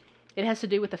 It has to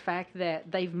do with the fact that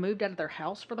they've moved out of their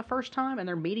house for the first time and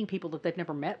they're meeting people that they've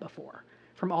never met before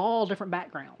from all different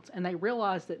backgrounds. And they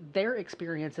realize that their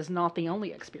experience is not the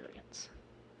only experience.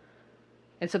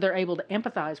 And so they're able to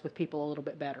empathize with people a little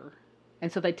bit better.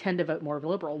 And so they tend to vote more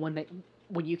liberal.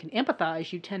 When you can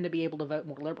empathize, you tend to be able to vote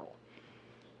more liberal.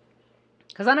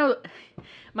 Because I know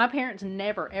my parents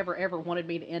never, ever, ever wanted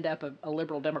me to end up a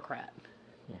liberal Democrat.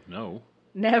 Well, no.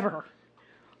 Never.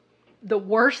 The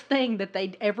worst thing that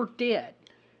they ever did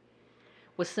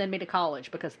was send me to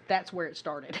college because that's where it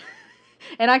started.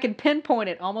 And I can pinpoint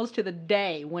it almost to the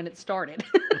day when it started.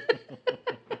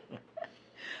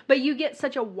 But you get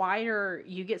such a wider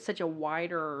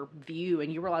view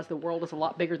and you realize the world is a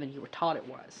lot bigger than you were taught it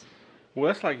was. Well,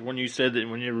 that's like when you said that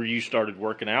whenever you started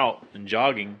working out and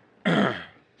jogging,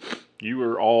 you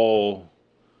were all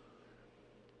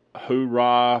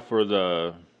hoorah for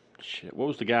the... Shit, what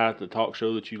was the guy at the talk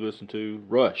show that you listened to?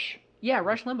 Rush. Yeah,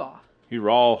 Rush Limbaugh. You were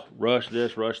all Rush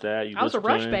this, Rush that. I was a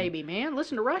Rush baby, man.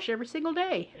 Listen to Rush every single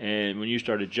day. And when you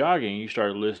started jogging, you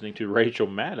started listening to Rachel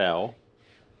Maddow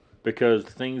because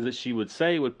the things that she would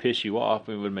say would piss you off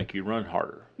and would make you run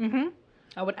harder. Mm-hmm.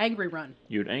 I would angry run.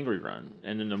 You would angry run.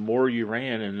 And then the more you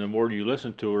ran and the more you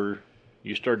listened to her,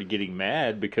 you started getting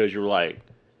mad because you were like,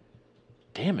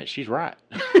 damn it, she's right.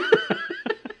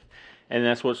 And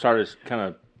that's what started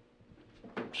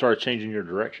changing your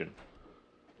direction.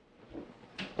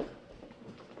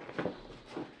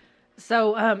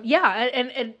 So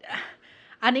and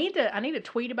I need to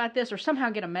tweet about this or somehow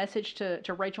get a message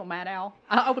to Rachel Maddow.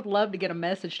 I would love to get a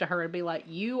message to her and be like,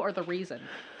 you are the reason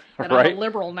that right? I'm a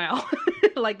liberal now.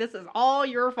 Like, this is all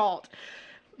your fault.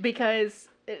 Because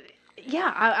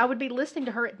I would be listening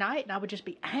to her at night and I would just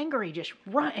be angry, just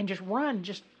run,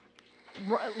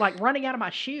 like running out of my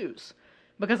shoes.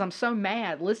 Because I'm so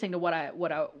mad listening to what I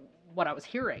was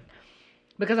hearing,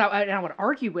 because I would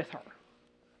argue with her,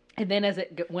 And then as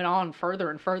it went on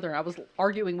further and further, I was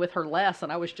arguing with her less,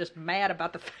 and I was just mad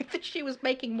about the fact that she was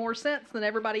making more sense than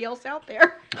everybody else out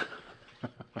there.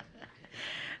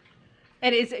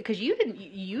 And is it because you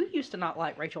used to not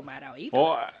like Rachel Maddow either?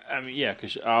 Well, I mean, yeah,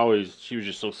 because she was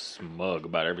just so smug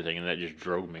about everything, and that just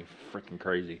drove me freaking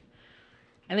crazy.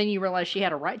 And then you realize she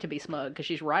had a right to be smug because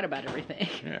she's right about everything.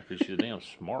 Yeah, because she's damn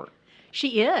smart.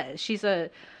 She is. She's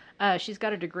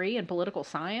got a degree in political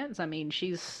science. I mean,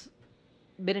 she's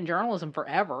been in journalism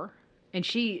forever, and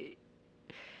she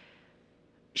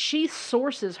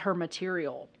sources her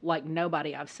material like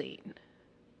nobody I've seen.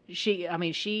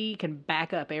 She can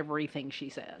back up everything she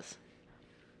says.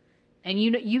 And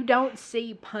you don't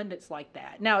see pundits like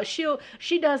that. Now,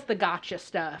 she does the gotcha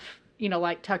stuff,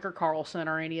 like Tucker Carlson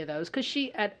or any of those, because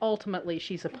ultimately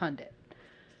she's a pundit.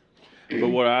 But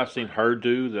what I've seen her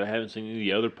do that I haven't seen any of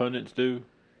the other pundits do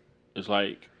is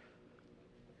like,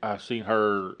 I've seen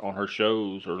her on her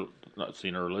shows, or not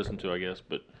seen her or listened to, I guess,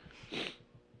 but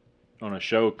on a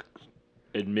show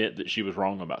admit that she was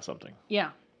wrong about something.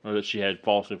 Yeah. Or that she had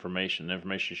false information. The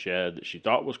information she had that she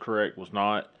thought was correct was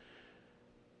not.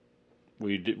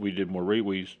 We did more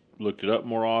we looked it up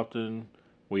more often.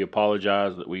 We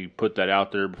apologized that we put that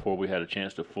out there before we had a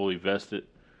chance to fully vest it.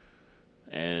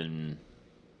 And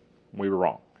we were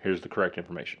wrong. Here's the correct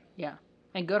information. Yeah.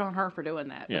 And good on her for doing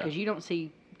that. Yeah. Because you don't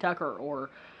see Tucker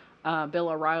or Bill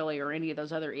O'Reilly or any of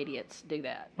those other idiots do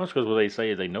that. That's because what they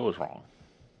say they know is wrong.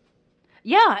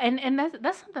 Yeah, and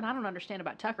that's something I don't understand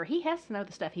about Tucker. He has to know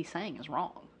the stuff he's saying is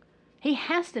wrong. He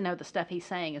has to know the stuff he's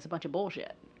saying is a bunch of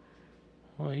bullshit.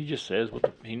 Well, he just says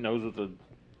he knows what the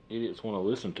idiots want to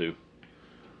listen to.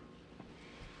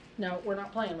 No, we're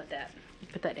not playing with that.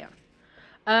 Put that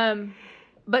down.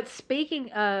 But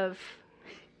speaking of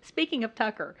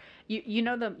Tucker, you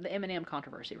know the Eminem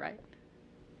controversy, right?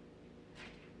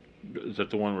 Is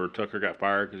that the one where Tucker got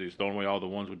fired because he's throwing away all the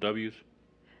ones with W's?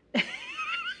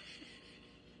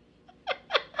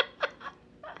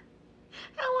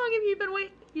 How long have you been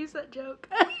waiting to use that joke?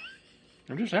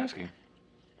 I'm just asking.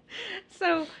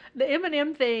 So, the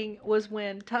Eminem thing was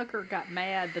when Tucker got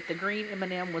mad that the green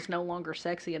M&M was no longer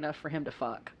sexy enough for him to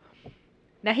fuck.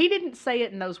 Now, he didn't say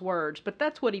it in those words, but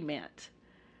that's what he meant.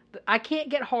 I can't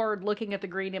get hard looking at the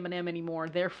green M&M anymore,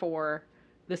 therefore,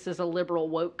 this is a liberal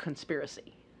woke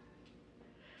conspiracy.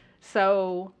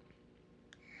 So,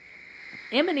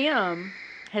 Eminem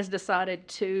has decided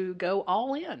to go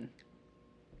all in.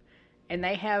 And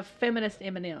they have feminist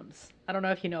M&Ms. I don't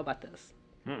know if you know about this.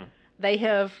 They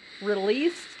have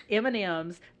released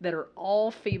M&Ms that are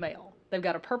all female. They've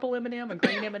got a purple M&M, a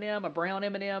green M&M, a brown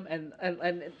M&M, and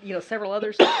several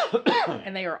others.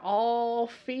 And they are all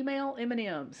female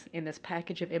M&Ms in this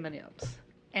package of M&Ms.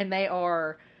 And they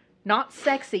are not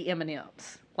sexy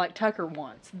M&Ms like Tucker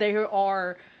wants. They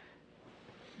are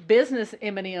business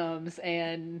M&Ms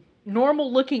and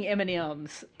normal looking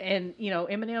M&Ms and,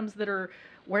 M&Ms that are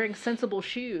wearing sensible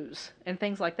shoes and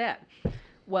things like that.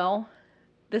 Well,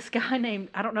 this guy named,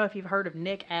 I don't know if you've heard of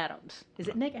Nick Adams. Is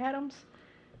it Nick Adams?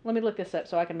 Let me look this up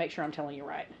so I can make sure I'm telling you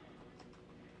right.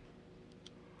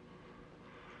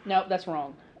 Nope, that's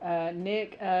wrong.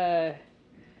 Nick,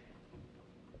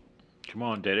 Come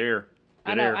on, dead air.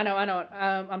 I know.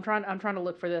 I'm trying to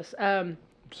look for this.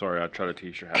 Sorry, I try to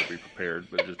teach you how to be prepared,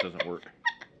 but it just doesn't work.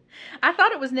 I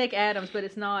thought it was Nick Adams, but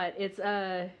it's not. It's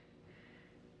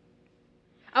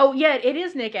oh yeah, it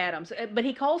is Nick Adams, but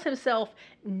he calls himself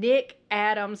Nick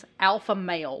Adams Alpha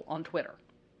Male on Twitter,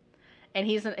 and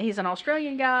he's an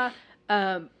Australian guy.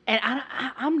 And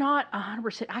I'm not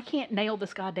 100%. I can't nail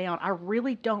this guy down. I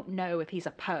really don't know if he's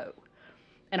a Poe.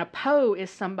 And a Poe is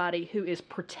somebody who is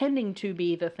pretending to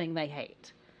be the thing they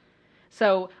hate.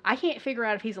 So I can't figure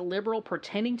out if he's a liberal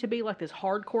pretending to be like this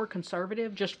hardcore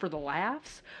conservative just for the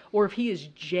laughs, or if he is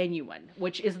genuine,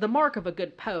 which is the mark of a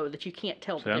good Poe, that you can't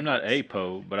tell the difference. I'm not a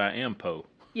Poe, but I am Poe.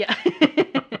 Yeah.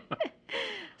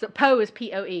 So Poe is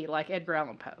P-O-E, like Edgar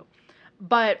Allan Poe.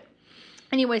 But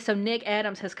anyway, so Nick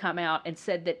Adams has come out and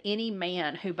said that any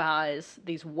man who buys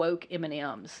these woke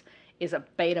M&Ms is a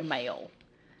beta male.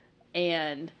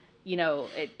 And,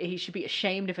 he should be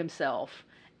ashamed of himself.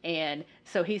 And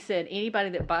so he said anybody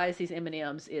that buys these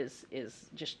M&Ms is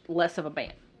just less of a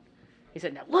man. He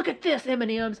said, now look at this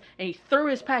M&Ms. And he threw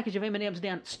his package of M&Ms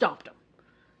down and stopped them.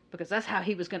 Because that's how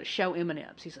he was going to show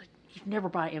M&Ms. He's like, you never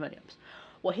buy M&Ms.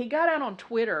 Well, he got out on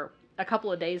Twitter a couple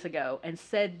of days ago and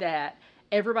said that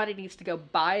everybody needs to go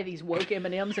buy these woke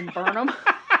M&Ms and burn them.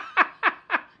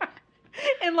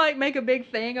 And make a big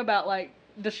thing about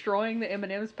destroying the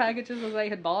M&Ms packages that they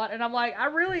had bought. And I'm like,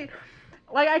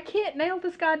 I can't nail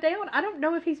this guy down. I don't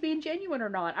know if he's being genuine or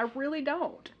not. I really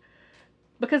don't.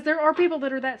 Because there are people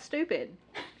that are that stupid.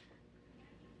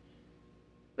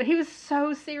 But he was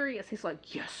so serious. He's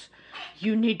like, yes,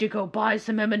 you need to go buy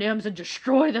some M&Ms and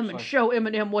destroy them and like, show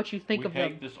Eminem what you think of them. We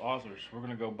hate this author, so we're going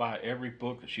to go buy every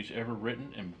book that she's ever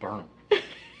written and burn them.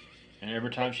 And every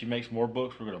time she makes more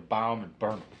books, we're going to buy them and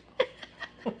burn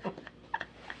them.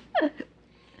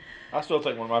 I still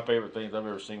think one of my favorite things I've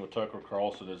ever seen with Tucker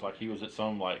Carlson is like he was at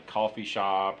some like coffee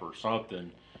shop or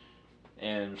something,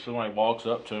 and somebody walks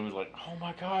up to him and is like, "Oh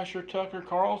my gosh, you're Tucker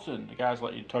Carlson." The guy's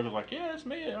like, Tucker's like, "Yeah, it's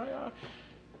me.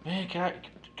 Man, can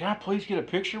I please get a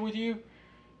picture with you?" And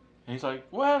he's like,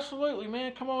 "Well, absolutely,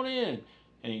 man. Come on in."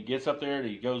 And he gets up there and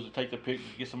he goes to take the picture,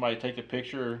 get somebody to take the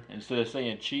picture. And instead of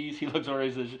saying cheese, he looks over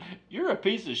and says, "You're a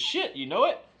piece of shit. You know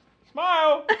it.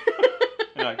 Smile."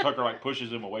 And like Tucker like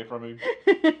pushes him away from him.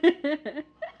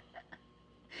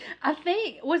 I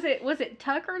think was it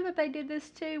Tucker that they did this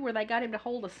to, where they got him to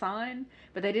hold a sign,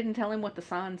 but they didn't tell him what the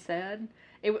sign said.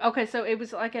 So it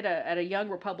was like at a Young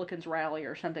Republicans rally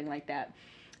or something like that,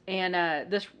 and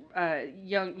this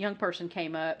young person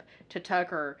came up to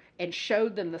Tucker and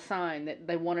showed them the sign that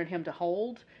they wanted him to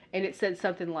hold, and it said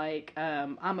something like,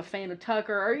 "I'm a fan of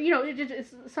Tucker," or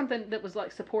it's something that was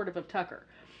like supportive of Tucker.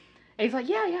 And he's like,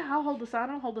 yeah, I'll hold the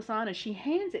sign. And she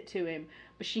hands it to him,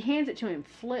 but she hands it to him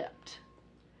flipped.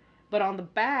 But on the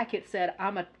back it said,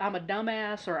 I'm a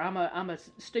dumbass, or I'm a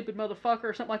stupid motherfucker,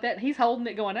 or something like that. And he's holding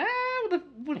it going,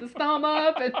 with his thumb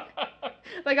up. And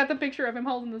they got the picture of him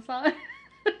holding the sign.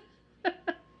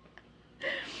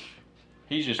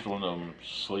 He's just one of them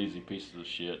sleazy pieces of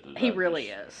shit. He really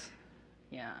is.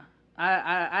 Yeah.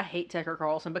 I hate Tucker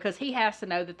Carlson because he has to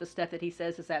know that the stuff that he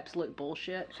says is absolute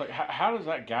bullshit. It's like, how does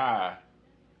that guy...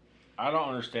 I don't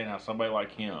understand how somebody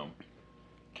like him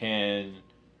can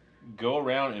go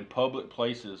around in public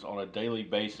places on a daily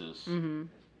basis and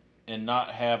not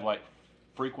have, like,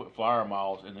 frequent flyer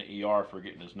miles in the ER for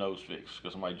getting his nose fixed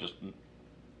because somebody just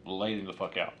laid him the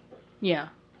fuck out. Yeah.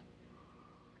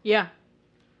 Yeah.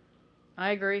 I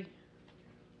agree.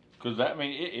 Because,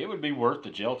 it would be worth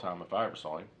the jail time if I ever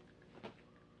saw him.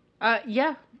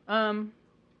 Yeah.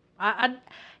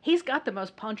 He's got the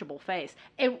most punchable face.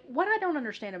 And what I don't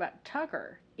understand about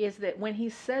Tucker is that when he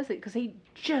says it, because he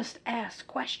just asks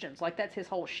questions, like that's his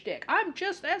whole shtick. I'm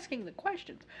just asking the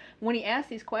questions. When he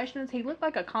asks these questions, he looks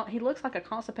like a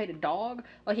constipated dog.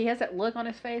 Like he has that look on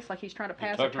his face, like he's trying to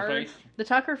pass a turd. The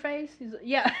Tucker face.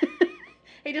 Yeah.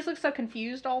 He just looks so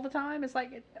confused all the time. It's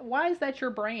like, why is that your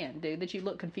brand, dude? That you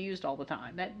look confused all the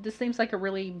time? That just seems like a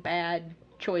really bad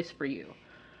choice for you.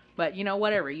 But,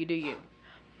 whatever. You do you.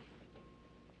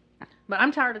 But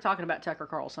I'm tired of talking about Tucker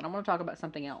Carlson. I want to talk about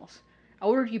something else. I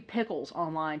ordered you pickles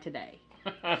online today.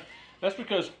 That's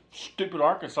because stupid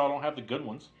Arkansas don't have the good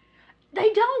ones.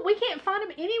 They don't. We can't find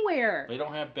them anywhere. They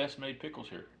don't have best made pickles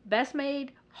here. Best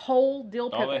made whole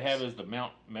dill pickles. All they have is the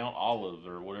Mount Olive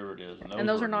or whatever it is. And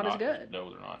those are not as good.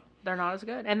 No, they're not. They're not as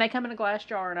good. And they come in a glass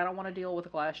jar, and I don't want to deal with a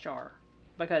glass jar.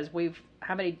 Because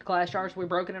how many glass jars have we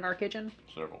broken in our kitchen?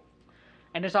 Several.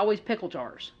 And there's always pickle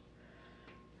jars.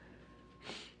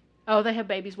 Oh, they have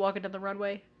babies walking down the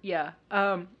runway? Yeah.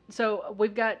 So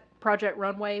we've got Project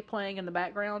Runway playing in the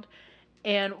background.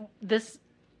 And this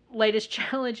latest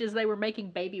challenge is they were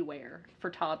making baby wear for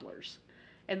toddlers.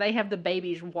 And they have the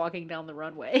babies walking down the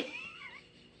runway.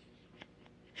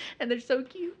 And they're so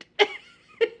cute.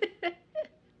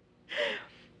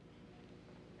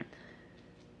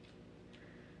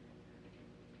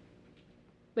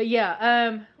 But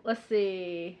yeah, let's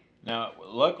see. Now,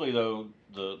 luckily though,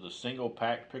 the single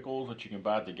pack pickles that you can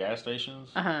buy at the gas stations,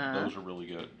 those are really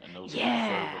good, and those serve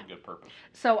a good purpose.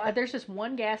 So there's just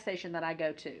one gas station that I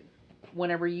go to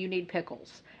whenever you need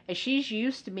pickles, and she's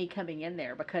used to me coming in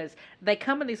there because they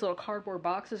come in these little cardboard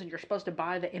boxes, and you're supposed to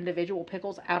buy the individual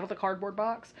pickles out of the cardboard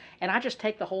box, and I just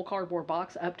take the whole cardboard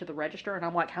box up to the register, and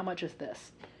I'm like, how much is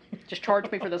this? Just charge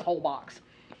me for this whole box.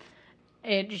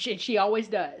 And she always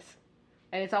does.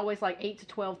 And it's always like 8 to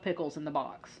 12 pickles in the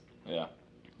box. Yeah.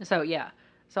 So, yeah.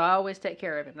 So, I always take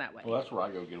care of him that way. Well, that's where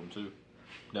I go get them, too.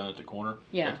 Down at the corner.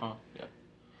 Yeah. Exxon. Yeah.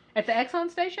 At the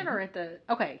Exxon station or at the...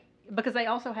 Okay. Because they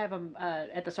also have them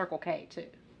at the Circle K, too.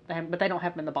 But they don't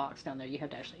have them in the box down there. You have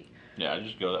to actually... Yeah, I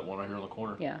just go to that one right here on the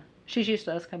corner. Yeah. She's used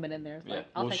to us coming in there. It's yeah. Like,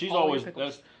 I'll well, take she's all always... your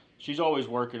pickles. She's always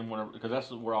working whenever... Because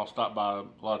that's where I'll stop by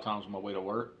a lot of times on my way to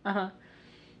work. Uh-huh.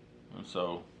 And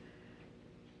so...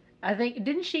 I think,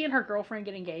 didn't she and her girlfriend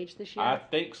get engaged this year? I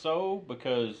think so,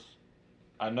 because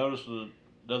I noticed the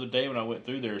other day when I went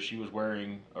through there, she was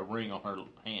wearing a ring on her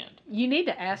hand. You need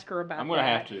to ask her about that. I'm going to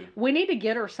have to. We need to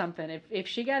get her something. If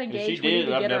she got engaged, if she we need did,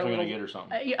 to I'm get her definitely going to get her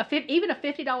something. Even a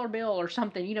 $50 bill or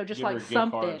something, just give like her a gift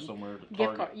something. Card somewhere to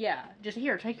gift card, yeah. Just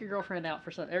here, take your girlfriend out for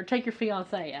something, or take your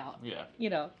fiance out. Yeah.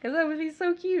 Because that would be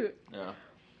so cute. Yeah.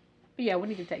 Yeah, we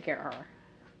need to take care of her.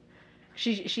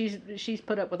 She's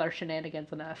put up with our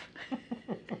shenanigans enough.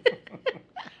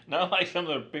 Not like some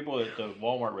of the people at the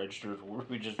Walmart registers where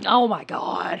we just Oh my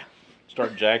God.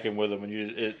 start jacking with them.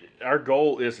 And our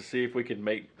goal is to see if we can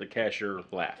make the cashier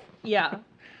laugh. Yeah.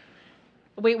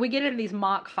 We get into these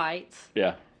mock fights.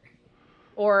 Yeah.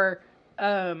 Or,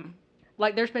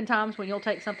 like there's been times when you'll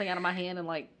take something out of my hand and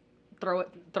like throw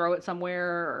it somewhere,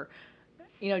 or,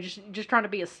 just trying to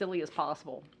be as silly as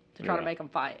possible to try to make them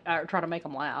fight or try to make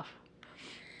them laugh.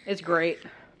 It's great.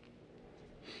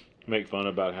 Make fun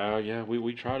about how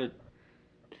we try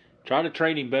to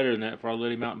train him better than that before I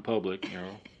let him out in public,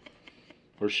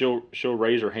 Or she'll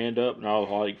raise her hand up and I'll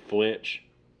like flinch,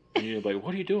 and you're like,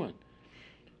 "What are you doing?"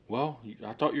 Well,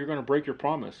 I thought you were going to break your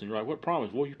promise, and you're like, "What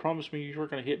promise?" Well, you promised me you weren't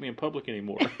going to hit me in public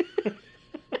anymore.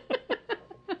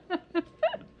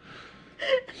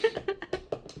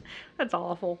 That's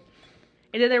awful.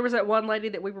 And then there was that one lady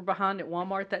that we were behind at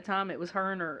Walmart that time. It was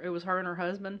her and her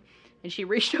husband, and she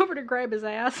reached over to grab his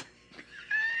ass,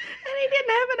 and he didn't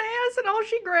have an ass, and all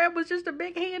she grabbed was just a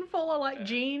big handful of like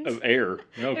jeans of air.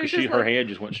 No, because her hand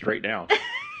just went straight down.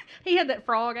 He had that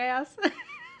frog ass.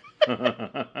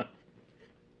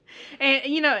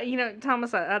 And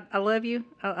Thomas, I love you.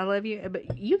 I love you,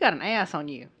 but you got an ass on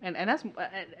you, and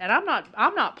I'm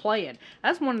not playing.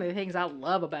 That's one of the things I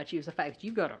love about you is the fact that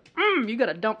you got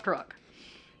a dump truck.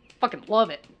 Fucking love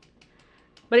it.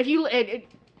 But if you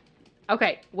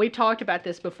okay, we've talked about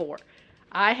this before.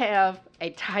 I have a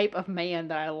type of man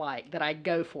that I like, that I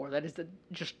go for, that is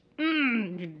just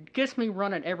gets me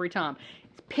running every time.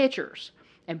 It's pitchers,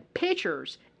 and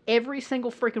pitchers, every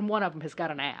single freaking one of them has got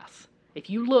an ass. If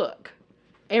you look,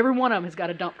 every one of them has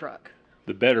got a dump truck.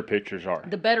 The better pitchers are.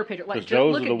 The better pitchers. Like,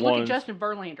 look at Justin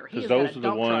Verlander. Because those are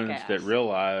the ones that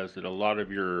realize that a lot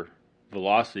of your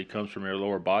velocity comes from your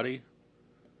lower body.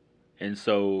 And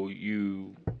so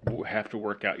you have to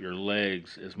work out your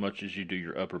legs as much as you do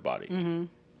your upper body. Mm-hmm.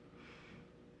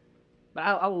 But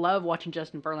I love watching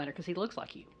Justin Verlander because he looks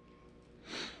like you.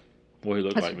 Well, he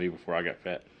looked like me before I got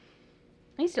fat.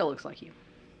 He still looks like you.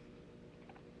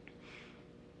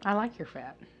 I like your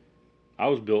fat.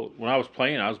 When I was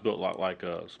playing, I was built like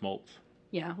Smoltz.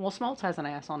 Yeah, well, Smoltz has an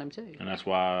ass on him too. And that's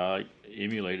why I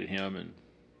emulated him and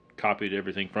copied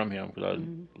everything from him. Because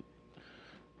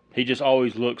he just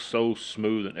always looks so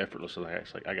smooth and effortless. So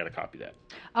I got to copy that.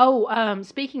 Oh,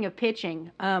 speaking of pitching,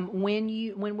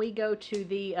 when we go to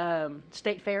the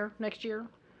state fair next year,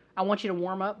 I want you to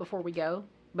warm up before we go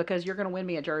because you're going to win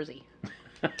me a jersey.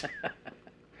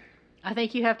 I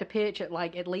think you have to pitch at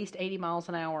like at least 80 miles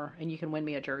an hour, and you can win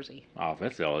me a jersey. Oh, if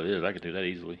that's all it is, I could do that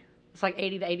easily. It's like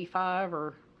 80 to 85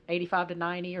 or 85 to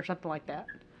 90 or something like that.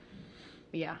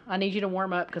 Yeah, I need you to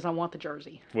warm up because I want the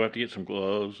jersey. We'll have to get some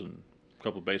gloves and a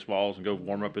couple of baseballs and go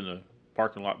warm up in the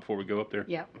parking lot before we go up there.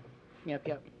 Yep.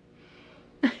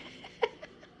 I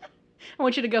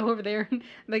want you to go over there. And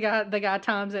the guy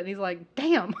times it, and he's like,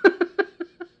 "Damn,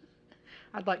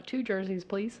 I'd like 2 jerseys,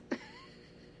 please."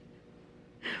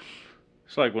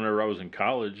 It's like whenever I was in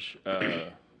college,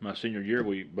 my senior year,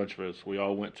 a bunch of us, we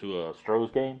all went to a Stros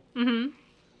game. Mm-hmm.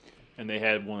 And they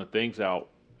had one of the things out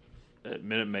at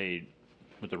Minute Maid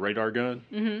with the radar gun.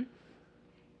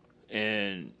 Mm-hmm.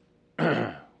 And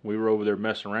we were over there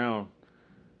messing around.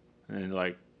 And,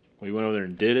 we went over there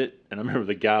and did it. And I remember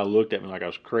the guy looked at me like I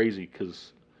was crazy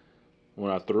because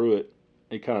when I threw it,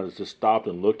 he kind of just stopped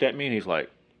and looked at me. And he's like,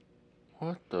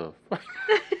 "What the fuck?"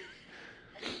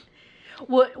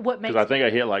 What makes? Because I think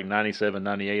I hit like 97,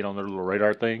 98 on their little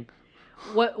radar thing.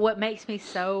 What makes me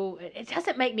so? It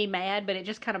doesn't make me mad, but it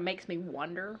just kind of makes me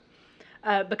wonder,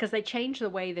 because they changed the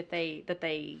way that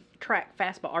they track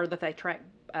fastball or that they track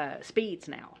speeds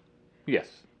now. Yes.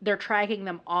 They're tracking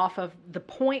them off of the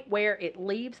point where it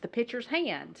leaves the pitcher's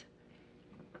hand.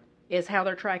 Is how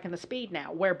they're tracking the speed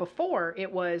now. Where before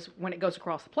it was when it goes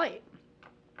across the plate.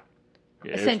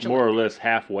 Yeah, it's more or less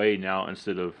halfway now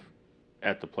instead of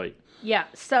at the plate. Yeah,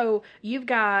 so you've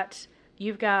got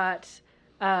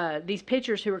these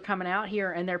pitchers who are coming out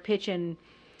here and they're pitching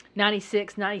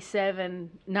 96,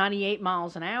 97, 98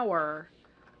 miles an hour,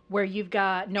 where you've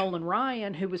got Nolan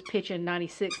Ryan who was pitching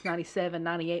 96, 97,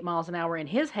 98 miles an hour in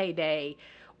his heyday,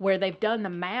 where they've done the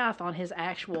math on his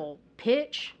actual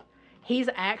pitch. He's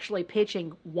actually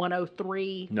pitching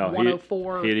 103,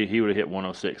 104. He would have hit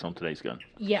 106 on today's gun.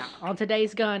 Yeah, on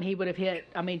today's gun, he would have hit,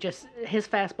 just his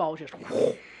fastball just,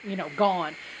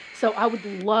 gone. So I would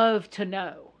love to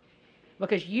know,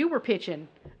 because you were pitching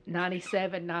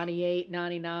 97, 98,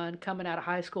 99, coming out of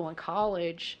high school and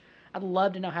college. I'd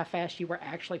love to know how fast you were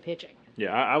actually pitching.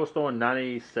 Yeah, I was throwing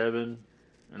 97,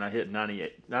 and I hit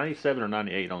 97 or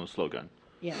 98 on the slow gun.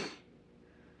 Yeah.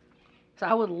 So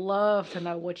I would love to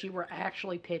know what you were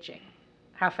actually pitching,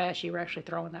 how fast you were actually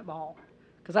throwing that ball.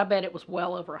 Because I bet it was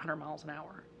well over 100 miles an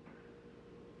hour.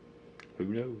 Who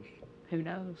knows? Who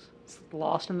knows? It's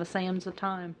lost in the sands of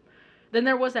time. Then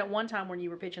there was that one time when you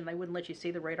were pitching, they wouldn't let you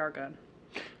see the radar gun.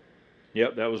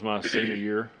 Yep, that was my senior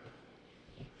year.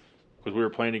 Because we were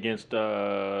playing against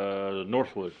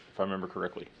Northwood, if I remember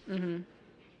correctly. Mm-hmm.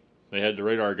 They had the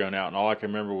radar gun out, and all I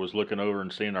can remember was looking over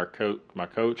and seeing my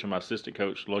coach and my assistant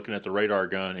coach looking at the radar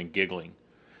gun and giggling.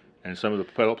 And some of the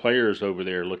players over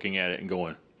there looking at it and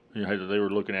going, they were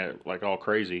looking at it like all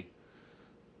crazy.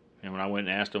 And when I went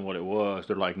and asked them what it was,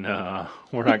 they're like, "Nah,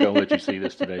 we're not going to let you see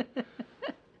this today."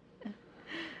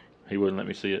 He wouldn't let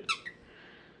me see it.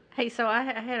 Hey, so I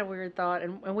had a weird thought,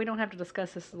 and we don't have to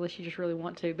discuss this unless you just really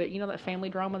want to, but you know that family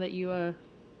drama that you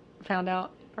found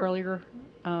out earlier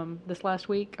this last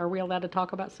week? Are we allowed to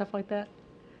talk about stuff like that?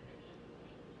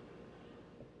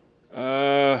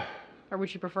 Or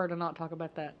would you prefer to not talk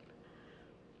about that?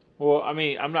 Well, I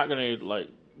mean, I'm not going to, like,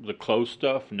 the close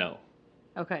stuff, no.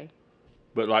 Okay.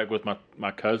 But, like, with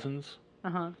my cousins,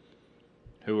 Uh-huh.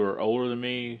 who are older than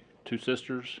me, 2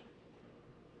 sisters,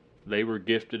 they were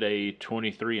gifted a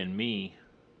 23andMe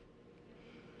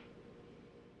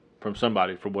from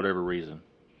somebody for whatever reason.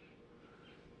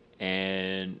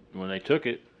 And when they took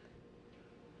it,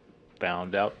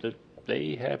 found out that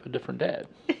they have a different dad.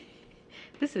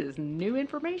 This is new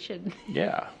information.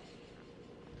 Yeah.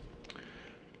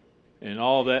 And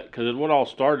all that, because what all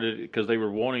started, because they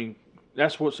were wanting,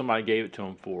 that's what somebody gave it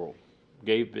to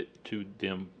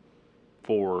them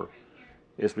for.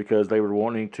 Is because they were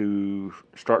wanting to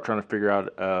start trying to figure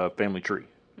out a family tree.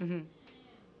 Mm-hmm.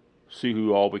 See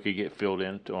who all we could get filled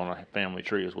in on a family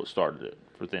tree is what started it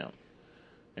for them.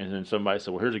 And then somebody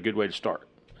said, well, here's a good way to start,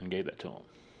 and gave that to them.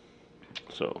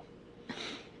 So.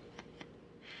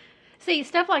 See,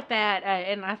 stuff like that,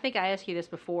 and I think I asked you this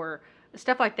before,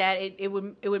 stuff like that, it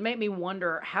would make me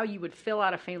wonder how you would fill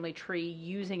out a family tree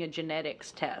using a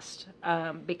genetics test.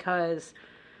 Because,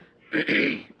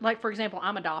 like, for example,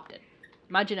 I'm adopted.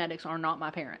 My genetics are not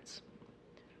my parents.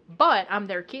 But I'm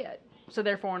their kid. So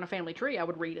therefore, in a family tree, I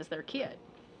would read as their kid.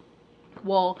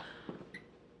 Well,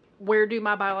 where do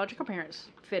my biological parents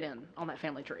fit in on that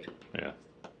family tree? Yeah.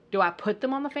 Do I put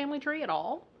them on the family tree at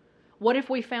all? What if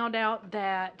we found out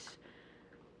that,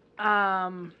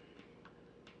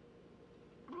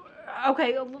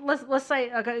 okay, let's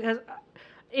say, okay, because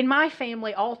in my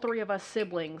family, all 3 of us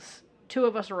siblings, 2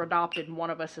 of us are adopted and 1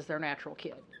 of us is their natural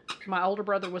kid. My older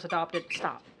brother was adopted.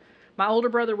 Stop. My older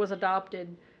brother was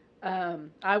adopted.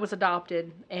 I was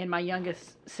adopted, and my younger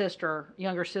sister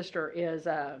is,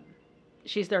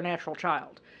 she's their natural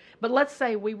child. But let's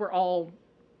say we were all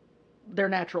their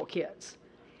natural kids.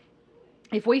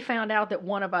 If we found out that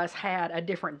one of us had a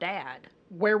different dad,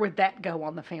 where would that go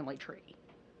on the family tree?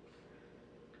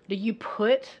 Do you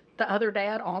put the other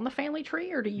dad on the family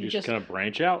tree, or do you just kind of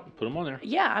branch out and put them on there?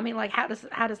 Yeah, I mean, like, how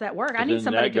does that work? I need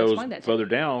somebody to explain that to me. Further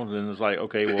down, then it's like,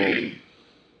 okay,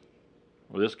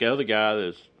 well, this other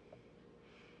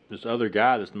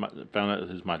guy that's found out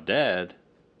is my dad.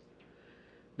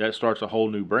 That starts a whole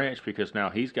new branch because now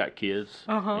he's got kids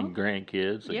and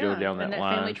grandkids that go down that line. And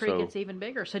that family tree gets even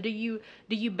bigger. So do you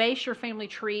base your family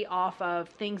tree off of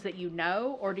things that you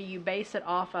know, or do you base it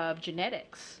off of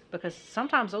genetics? Because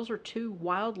sometimes those are 2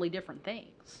 wildly different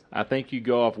things. I think you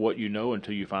go off what you know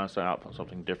until you find out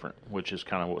something different, which is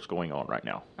kind of what's going on right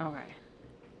now. Okay.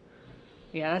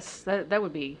 Yeah, that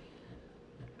would be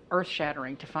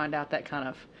earth-shattering to find out that kind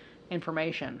of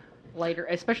information later,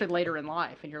 especially later in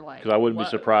life, and you're like, because I wouldn't be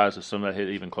surprised if some of that hit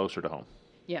even closer to home.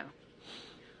 Yeah.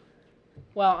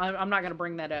 Well, I'm not going to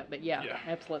bring that up, but yeah.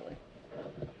 Absolutely.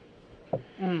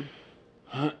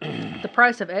 The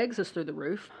price of eggs is through the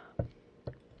roof.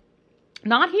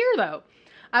 Not here, though.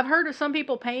 I've heard of some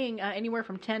people paying anywhere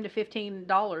from $10 to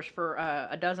 $15 for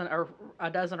a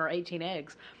dozen or 18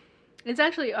 eggs. It's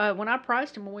actually when I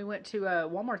priced them when we went to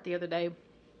Walmart the other day,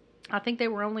 I think they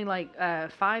were only like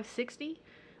 $5.60.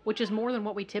 Which is more than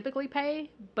what we typically pay,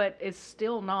 but it's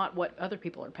still not what other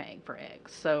people are paying for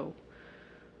eggs. So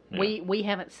we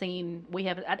haven't,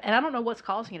 and I don't know what's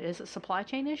causing it. Is it supply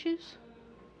chain issues?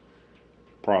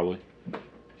 Probably.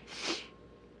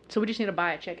 So we just need to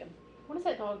buy a chicken. What is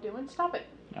that dog doing? Stop it.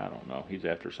 I don't know. He's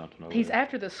after something over He's there.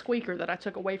 after the squeaker that I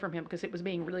took away from him because it was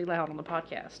being really loud on the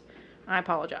podcast. I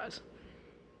apologize.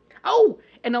 Oh,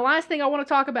 and the last thing I want to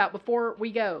talk about before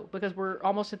we go, because we're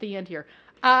almost at the end here.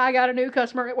 I got a new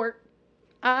customer at work.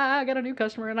 I got a new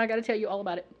customer, and I got to tell you all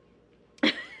about it.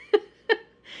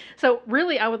 So,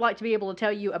 really, I would like to be able to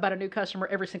tell you about a new customer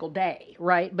every single day,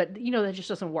 right? But, that just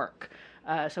doesn't work.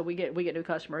 So we get new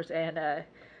customers, and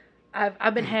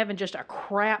I've been having just a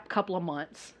crap couple of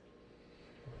months.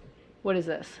 What is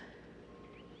this?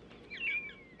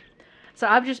 So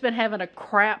I've just been having a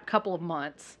crap couple of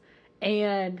months,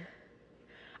 and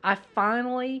I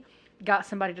finally got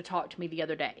somebody to talk to me the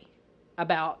other day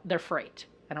about their freight.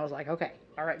 And I was like, okay,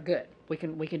 all right, good. We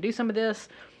can do some of this.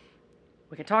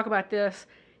 We can talk about this.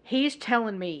 He's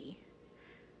telling me,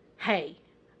 hey,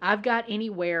 I've got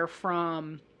anywhere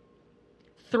from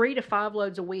 3 to 5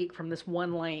 loads a week from this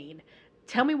one lane.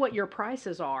 Tell me what your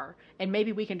prices are, and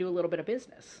maybe we can do a little bit of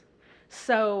business.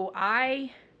 So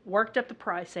I worked up the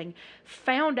pricing,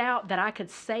 found out that I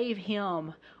could save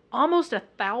him almost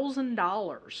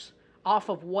 $1,000 off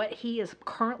of what he is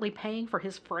currently paying for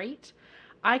his freight.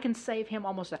 I can save him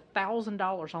almost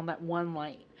 $1,000 on that one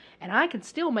lane. And I can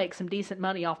still make some decent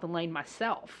money off the lane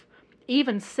myself,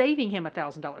 even saving him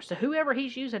 $1,000. So whoever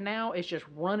he's using now is just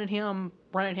running him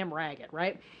ragged,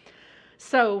 right?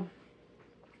 So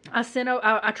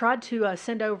I tried to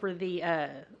send over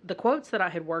the quotes that I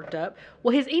had worked up.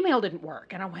 Well, his email didn't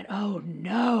work, and I went, oh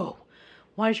no,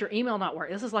 why does your email not work?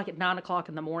 This is like at 9:00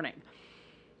 in the morning.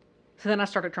 So then I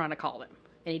started trying to call him,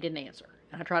 and he didn't answer.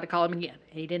 And I tried to call him again,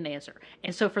 and he didn't answer.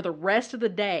 And so for the rest of the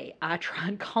day, I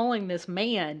tried calling this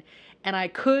man, and I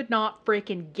could not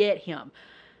freaking get him.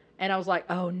 And I was like,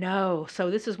 oh no.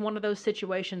 So this is one of those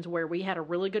situations where we had a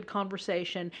really good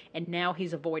conversation, and now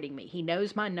he's avoiding me. He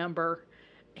knows my number.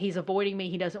 He's avoiding me.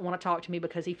 He doesn't want to talk to me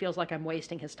because he feels like I'm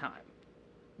wasting his time.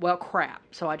 Well, crap.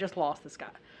 So I just lost this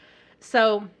guy.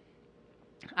 So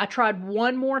I tried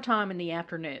one more time in the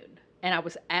afternoon, and I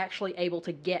was actually able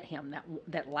to get him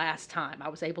that last time. I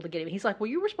was able to get him. He's like, well,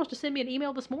 you were supposed to send me an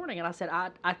email this morning. And I said,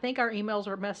 I think our emails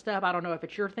are messed up. I don't know if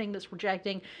it's your thing that's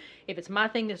rejecting, if it's my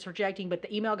thing that's rejecting, but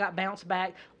the email got bounced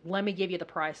back. Let me give you the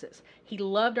prices. He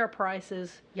loved our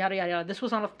prices, yada, yada, yada. This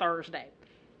was on a Thursday.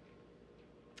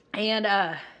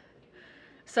 And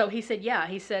so he said, yeah,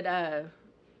 he said,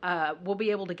 we'll be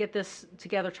able to get this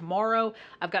together tomorrow.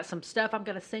 I've got some stuff I'm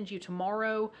going to send you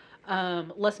tomorrow.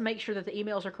 Let's make sure that the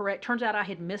emails are correct. Turns out I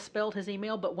had misspelled his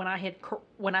email, but when I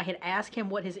had asked him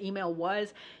what his email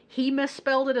was, he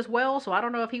misspelled it as well. So I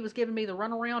don't know if he was giving me the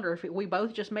runaround, or if we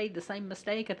both just made the same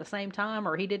mistake at the same time,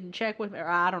 or he didn't check with me, or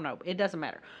I don't know. It doesn't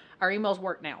matter. Our emails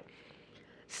work now.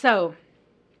 So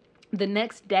the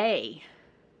next day,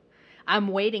 I'm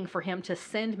waiting for him to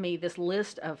send me this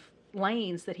list of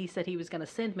lanes that he said he was going to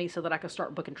send me so that I could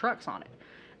start booking trucks on it.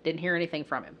 Didn't hear anything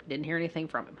from him.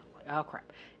 Like, oh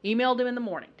crap. Emailed him in the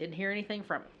morning. Didn't hear anything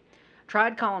from him.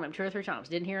 Tried calling him 2 or 3 times.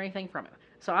 Didn't hear anything from him.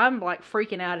 So I'm like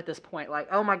freaking out at this point. Like,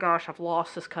 oh my gosh, I've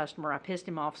lost this customer. I pissed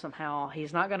him off somehow.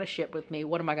 He's not going to ship with me.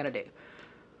 What am I going to do?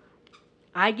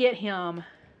 I get him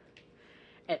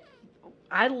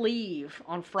I leave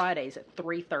on Fridays at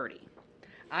 3:30.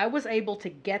 I was able to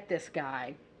get this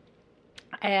guy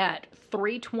at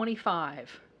 3:25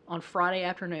 on Friday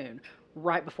afternoon,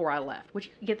 right before I left. Would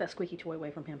you get that squeaky toy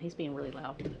away from him? He's being really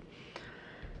loud.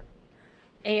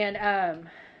 And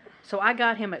so I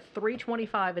got him at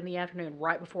 3:25 in the afternoon,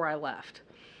 right before I left.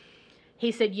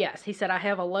 He said yes. He said, I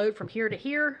have a load from here to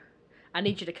here. I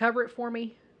need you to cover it for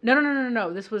me.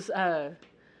 No. This was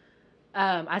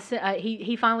I said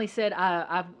he finally said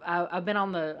I've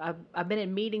been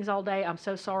in meetings all day. I'm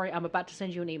so sorry. I'm about to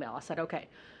send you an email. I said okay.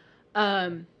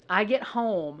 I get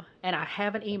home and I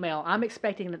have an email. I'm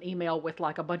expecting an email with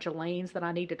like a bunch of lanes that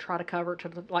I need to try to cover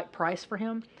to like price for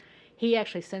him. He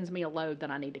actually sends me a load that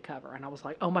I need to cover, and I was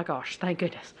like, oh my gosh, thank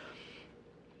goodness.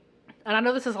 And I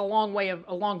know this is a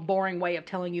long, boring way of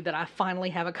telling you that I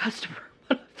finally have a customer.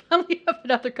 I finally have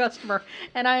another customer,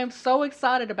 and I am so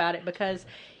excited about it because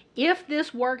if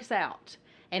this works out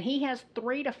and he has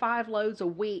 3 to 5 loads a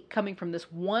week coming from this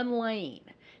one lane,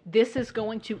 this is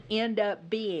going to end up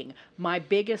being my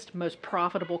biggest, most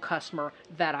profitable customer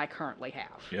that I currently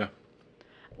have. Yeah.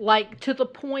 Like, to the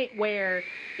point where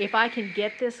if I can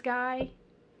get this guy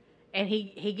and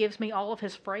he gives me all of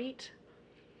his freight,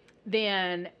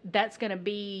 then that's going to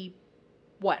be,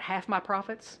 what, half my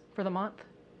profits for the month?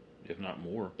 If not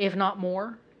more. If not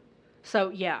more. So,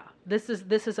 yeah, this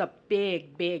is a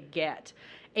big, big get.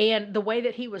 And the way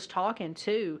that he was talking,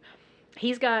 too,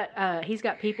 he's got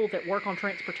people that work on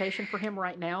transportation for him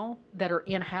right now that are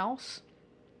in-house.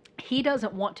 He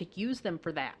doesn't want to use them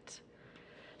for that.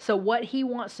 So what he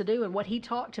wants to do, and what he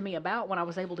talked to me about when I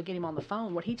was able to get him on the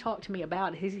phone, what he talked to me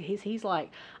about, he's like,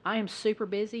 I am super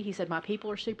busy. He said, my people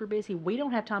are super busy. We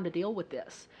don't have time to deal with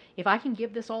this. If I can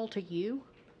give this all to you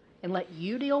and let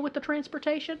you deal with the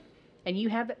transportation, and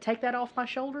you take that off my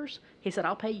shoulders, he said,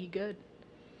 I'll pay you good.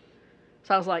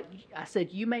 So I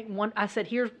said, you make one. I said,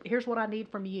 here's what I need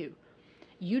from you.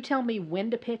 You tell me when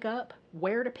to pick up,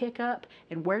 where to pick up,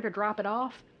 and where to drop it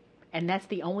off, And that's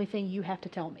the only thing you have to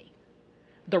tell me.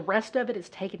 The rest of it is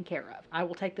taken care of. I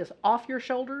will take this off your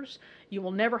shoulders. You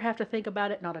will never have to think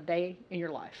about it, not a day in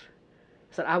your life.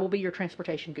 I said, I will be your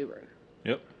transportation guru.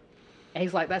 Yep. And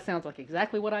he's like, that sounds like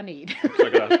exactly what I need.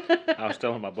 Like I was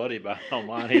telling my buddy about it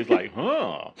online. He was like,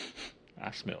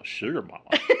 I smell sugar, Mama.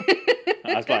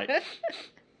 I was like,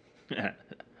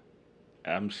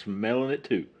 I'm smelling it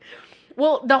too.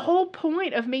 Well, the whole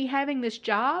point of me having this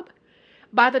job,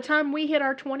 by the time we hit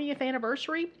our 20th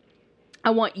anniversary, I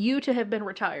want you to have been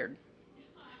retired.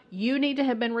 You need to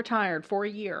have been retired for a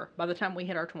year by the time we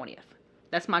hit our 20th.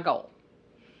 That's my goal.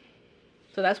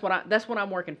 So that's what I'm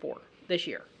working for this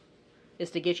year,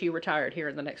 is to get you retired here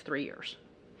in the next 3 years.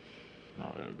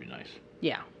 Oh, that would be nice.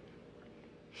 Yeah.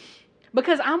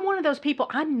 Because I'm one of those people,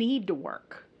 I need to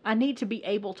work. I need to be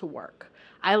able to work.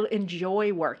 I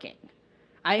enjoy working.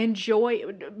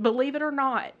 Believe it or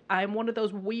not, I'm one of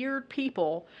those weird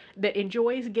people that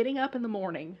enjoys getting up in the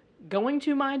morning, going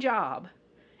to my job,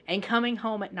 and coming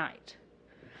home at night.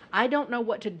 I don't know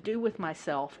what to do with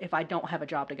myself if I don't have a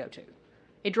job to go to.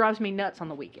 It drives me nuts on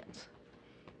the weekends.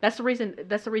 That's the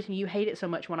reason you hate it so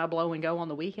much when I blow and go on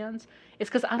the weekends. It's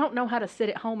because I don't know how to sit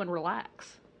at home and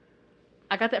relax.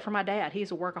 I got that from my dad.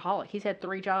 He's a workaholic. He's had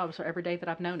 3 jobs for every day that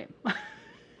I've known him.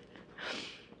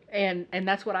 And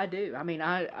that's what I do. I mean,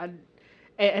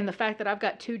 and the fact that I've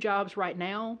got 2 jobs right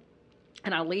now,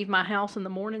 and I leave my house in the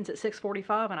mornings at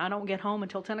 6:45, and I don't get home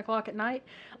until 10 o'clock at night,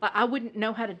 I wouldn't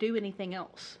know how to do anything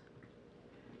else.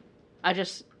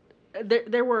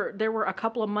 There were a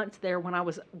couple of months there when I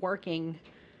was working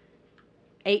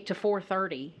 8 to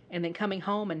 4:30, and then coming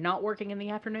home and not working in the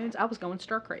afternoons. I was going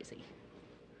stir crazy.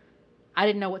 I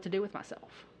didn't know what to do with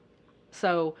myself.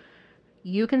 So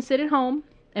you can sit at home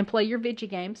and play your video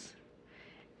games,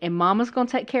 and Mama's going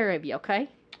to take care of you, okay?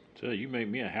 So you make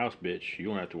me a house bitch. You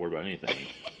don't have to worry about anything.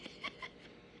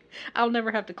 I'll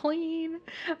never have to clean.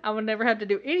 I will never have to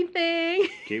do anything.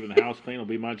 Keeping the house clean will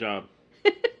be my job.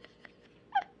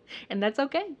 And that's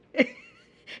okay.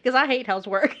 Because I hate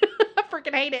housework. I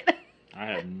freaking hate it. I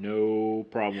have no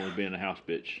problem with being a house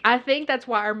bitch. I think that's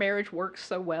why our marriage works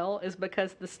so well, is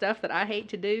because the stuff that I hate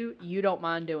to do, you don't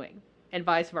mind doing. And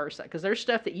vice versa. Because there's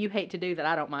stuff that you hate to do that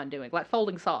I don't mind doing. Like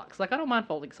folding socks. Like, I don't mind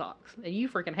folding socks. And you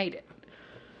freaking hate it.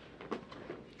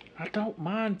 I don't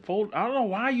mind folding. I don't know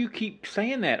why you keep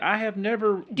saying that. I have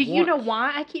never. Do you know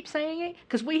why I keep saying it?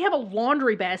 Because we have a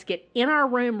laundry basket in our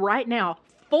room right now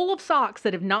full of socks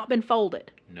that have not been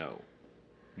folded. No.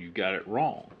 You got it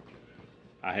wrong.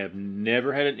 I have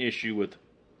never had an issue with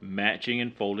matching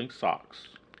and folding socks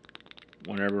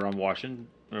whenever I'm washing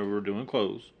or we're doing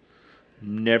clothes.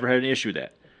 Never had an issue with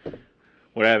that.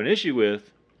 What I have an issue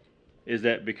with is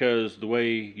that because the way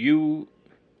you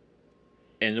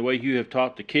have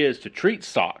taught the kids to treat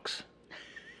socks,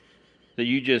 that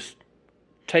you just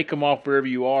take them off wherever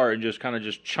you are and just kind of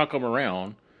just chunk them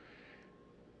around.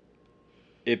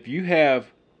 If you have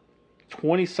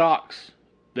 20 socks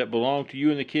that belong to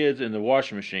you and the kids in the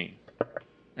washing machine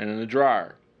and in the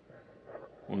dryer,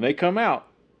 when they come out,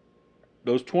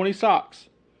 those 20 socks,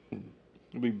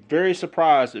 you'll be very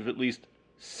surprised if at least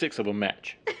 6 of them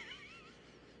match.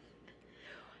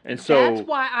 And so that's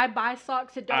why I buy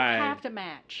socks that don't have to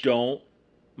match. Don't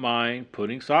mind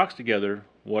putting socks together.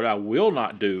 What I will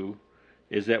not do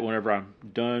is that whenever I'm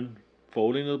done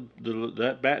folding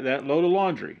that load of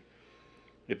laundry,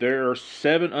 if there are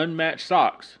 7 unmatched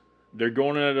socks, they're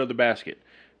going in another basket.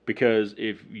 Because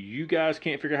if you guys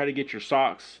can't figure out how to get your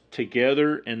socks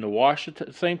together in the wash at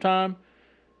the same time,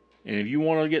 and if you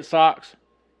want to get socks,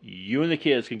 you and the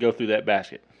kids can go through that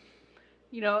basket.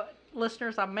 You know,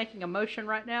 listeners, I'm making a motion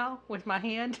right now with my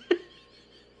hand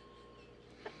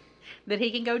that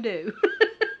he can go do.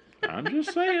 I'm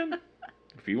just saying.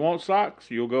 If you want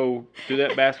socks, you'll go through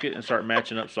that basket and start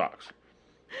matching up socks.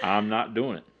 I'm not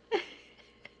doing it.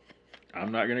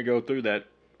 I'm not going to go through that.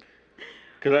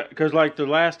 Because like the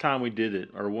last time we did it,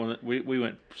 or we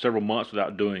went several months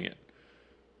without doing it.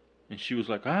 And she was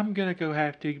like, I'm going to go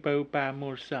have to go buy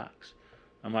more socks.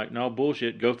 I'm like, no,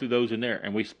 bullshit. Go through those in there.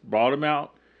 And we brought them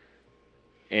out.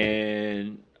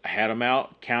 And I had them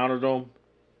out, counted them.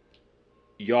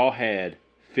 Y'all had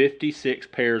 56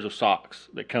 pairs of socks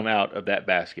that come out of that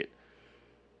basket.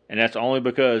 And that's only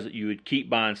because you would keep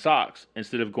buying socks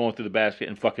instead of going through the basket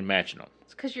and fucking matching them.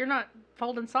 It's because you're not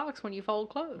folding socks when you fold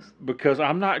clothes. Because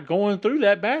I'm not going through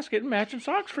that basket and matching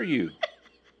socks for you.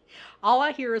 All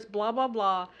I hear is blah, blah,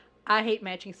 blah. I hate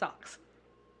matching socks.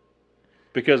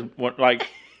 Because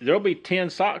there'll be 10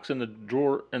 socks in the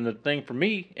drawer and the thing for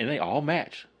me, and they all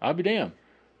match. I'll be damned.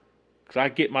 Because I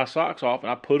get my socks off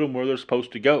and I put them where they're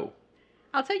supposed to go.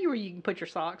 I'll tell you where you can put your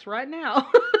socks right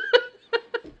now.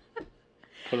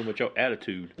 Put them with your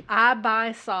attitude. I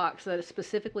buy socks that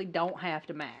specifically don't have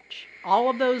to match. All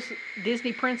of those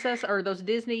Disney princess or those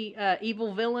Disney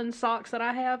evil villain socks that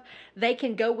I have, they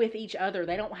can go with each other.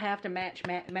 They don't have to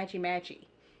matchy.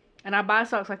 And I buy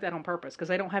socks like that on purpose because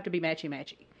they don't have to be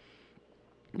matchy.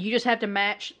 You just have to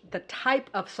match the type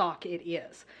of sock it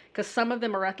is. Because some of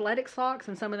them are athletic socks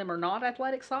and some of them are not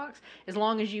athletic socks. As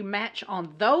long as you match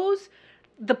on those,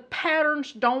 the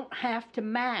patterns don't have to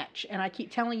match. And I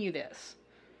keep telling you this.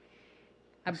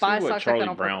 I buy see what socks Charlie like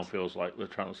that on Brown purpose. feels like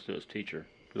trying to his teacher.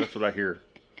 That's what I hear.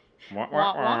 Wah,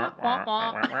 wah,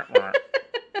 wah.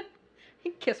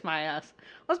 He kissed my ass.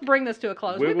 Let's bring this to a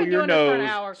close. Wiggle We've been your doing this for an nose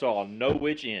hour. so I'll know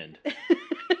which end.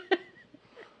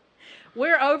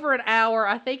 We're over an hour.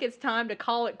 I think it's time to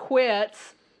call it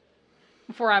quits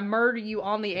before I murder you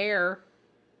on the air.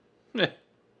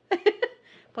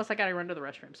 Plus, I got to run to the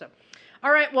restroom. So,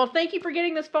 all right. Well, thank you for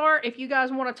getting this far. If you guys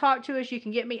want to talk to us, you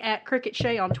can get me at Cricket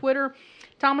Shay on Twitter.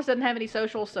 Thomas doesn't have any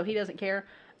socials, so he doesn't care.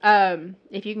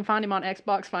 If you can find him on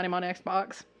Xbox, find him on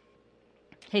Xbox.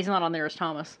 He's not on there as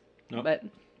Thomas. Nope. But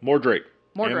Mordrake.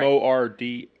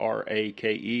 Mordrake.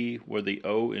 Mordrake, where the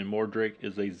O in Mordrake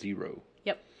is a 0.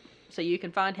 Yep. So you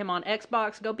can find him on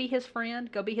Xbox. Go be his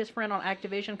friend. Go be his friend on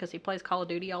Activision because he plays Call of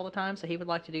Duty all the time, so he would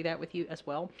like to do that with you as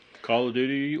well. Call of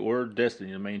Duty or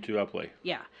Destiny, the main two I play.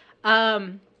 Yeah.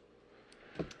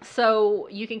 So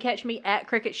you can catch me at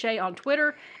Cricket Shay on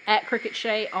Twitter, at Cricket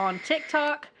Shay on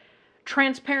TikTok.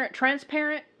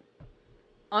 Transparent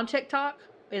on TikTok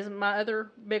is my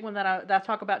other big one that I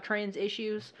talk about trans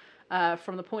issues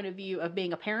from the point of view of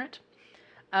being a parent.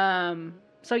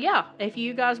 So yeah, if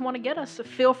you guys want to get us,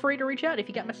 feel free to reach out. If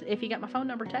you got my phone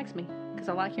number, text me because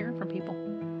I like hearing from people.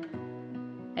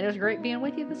 And it was great being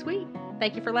with you this week.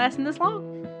 Thank you for lasting this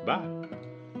long. Bye.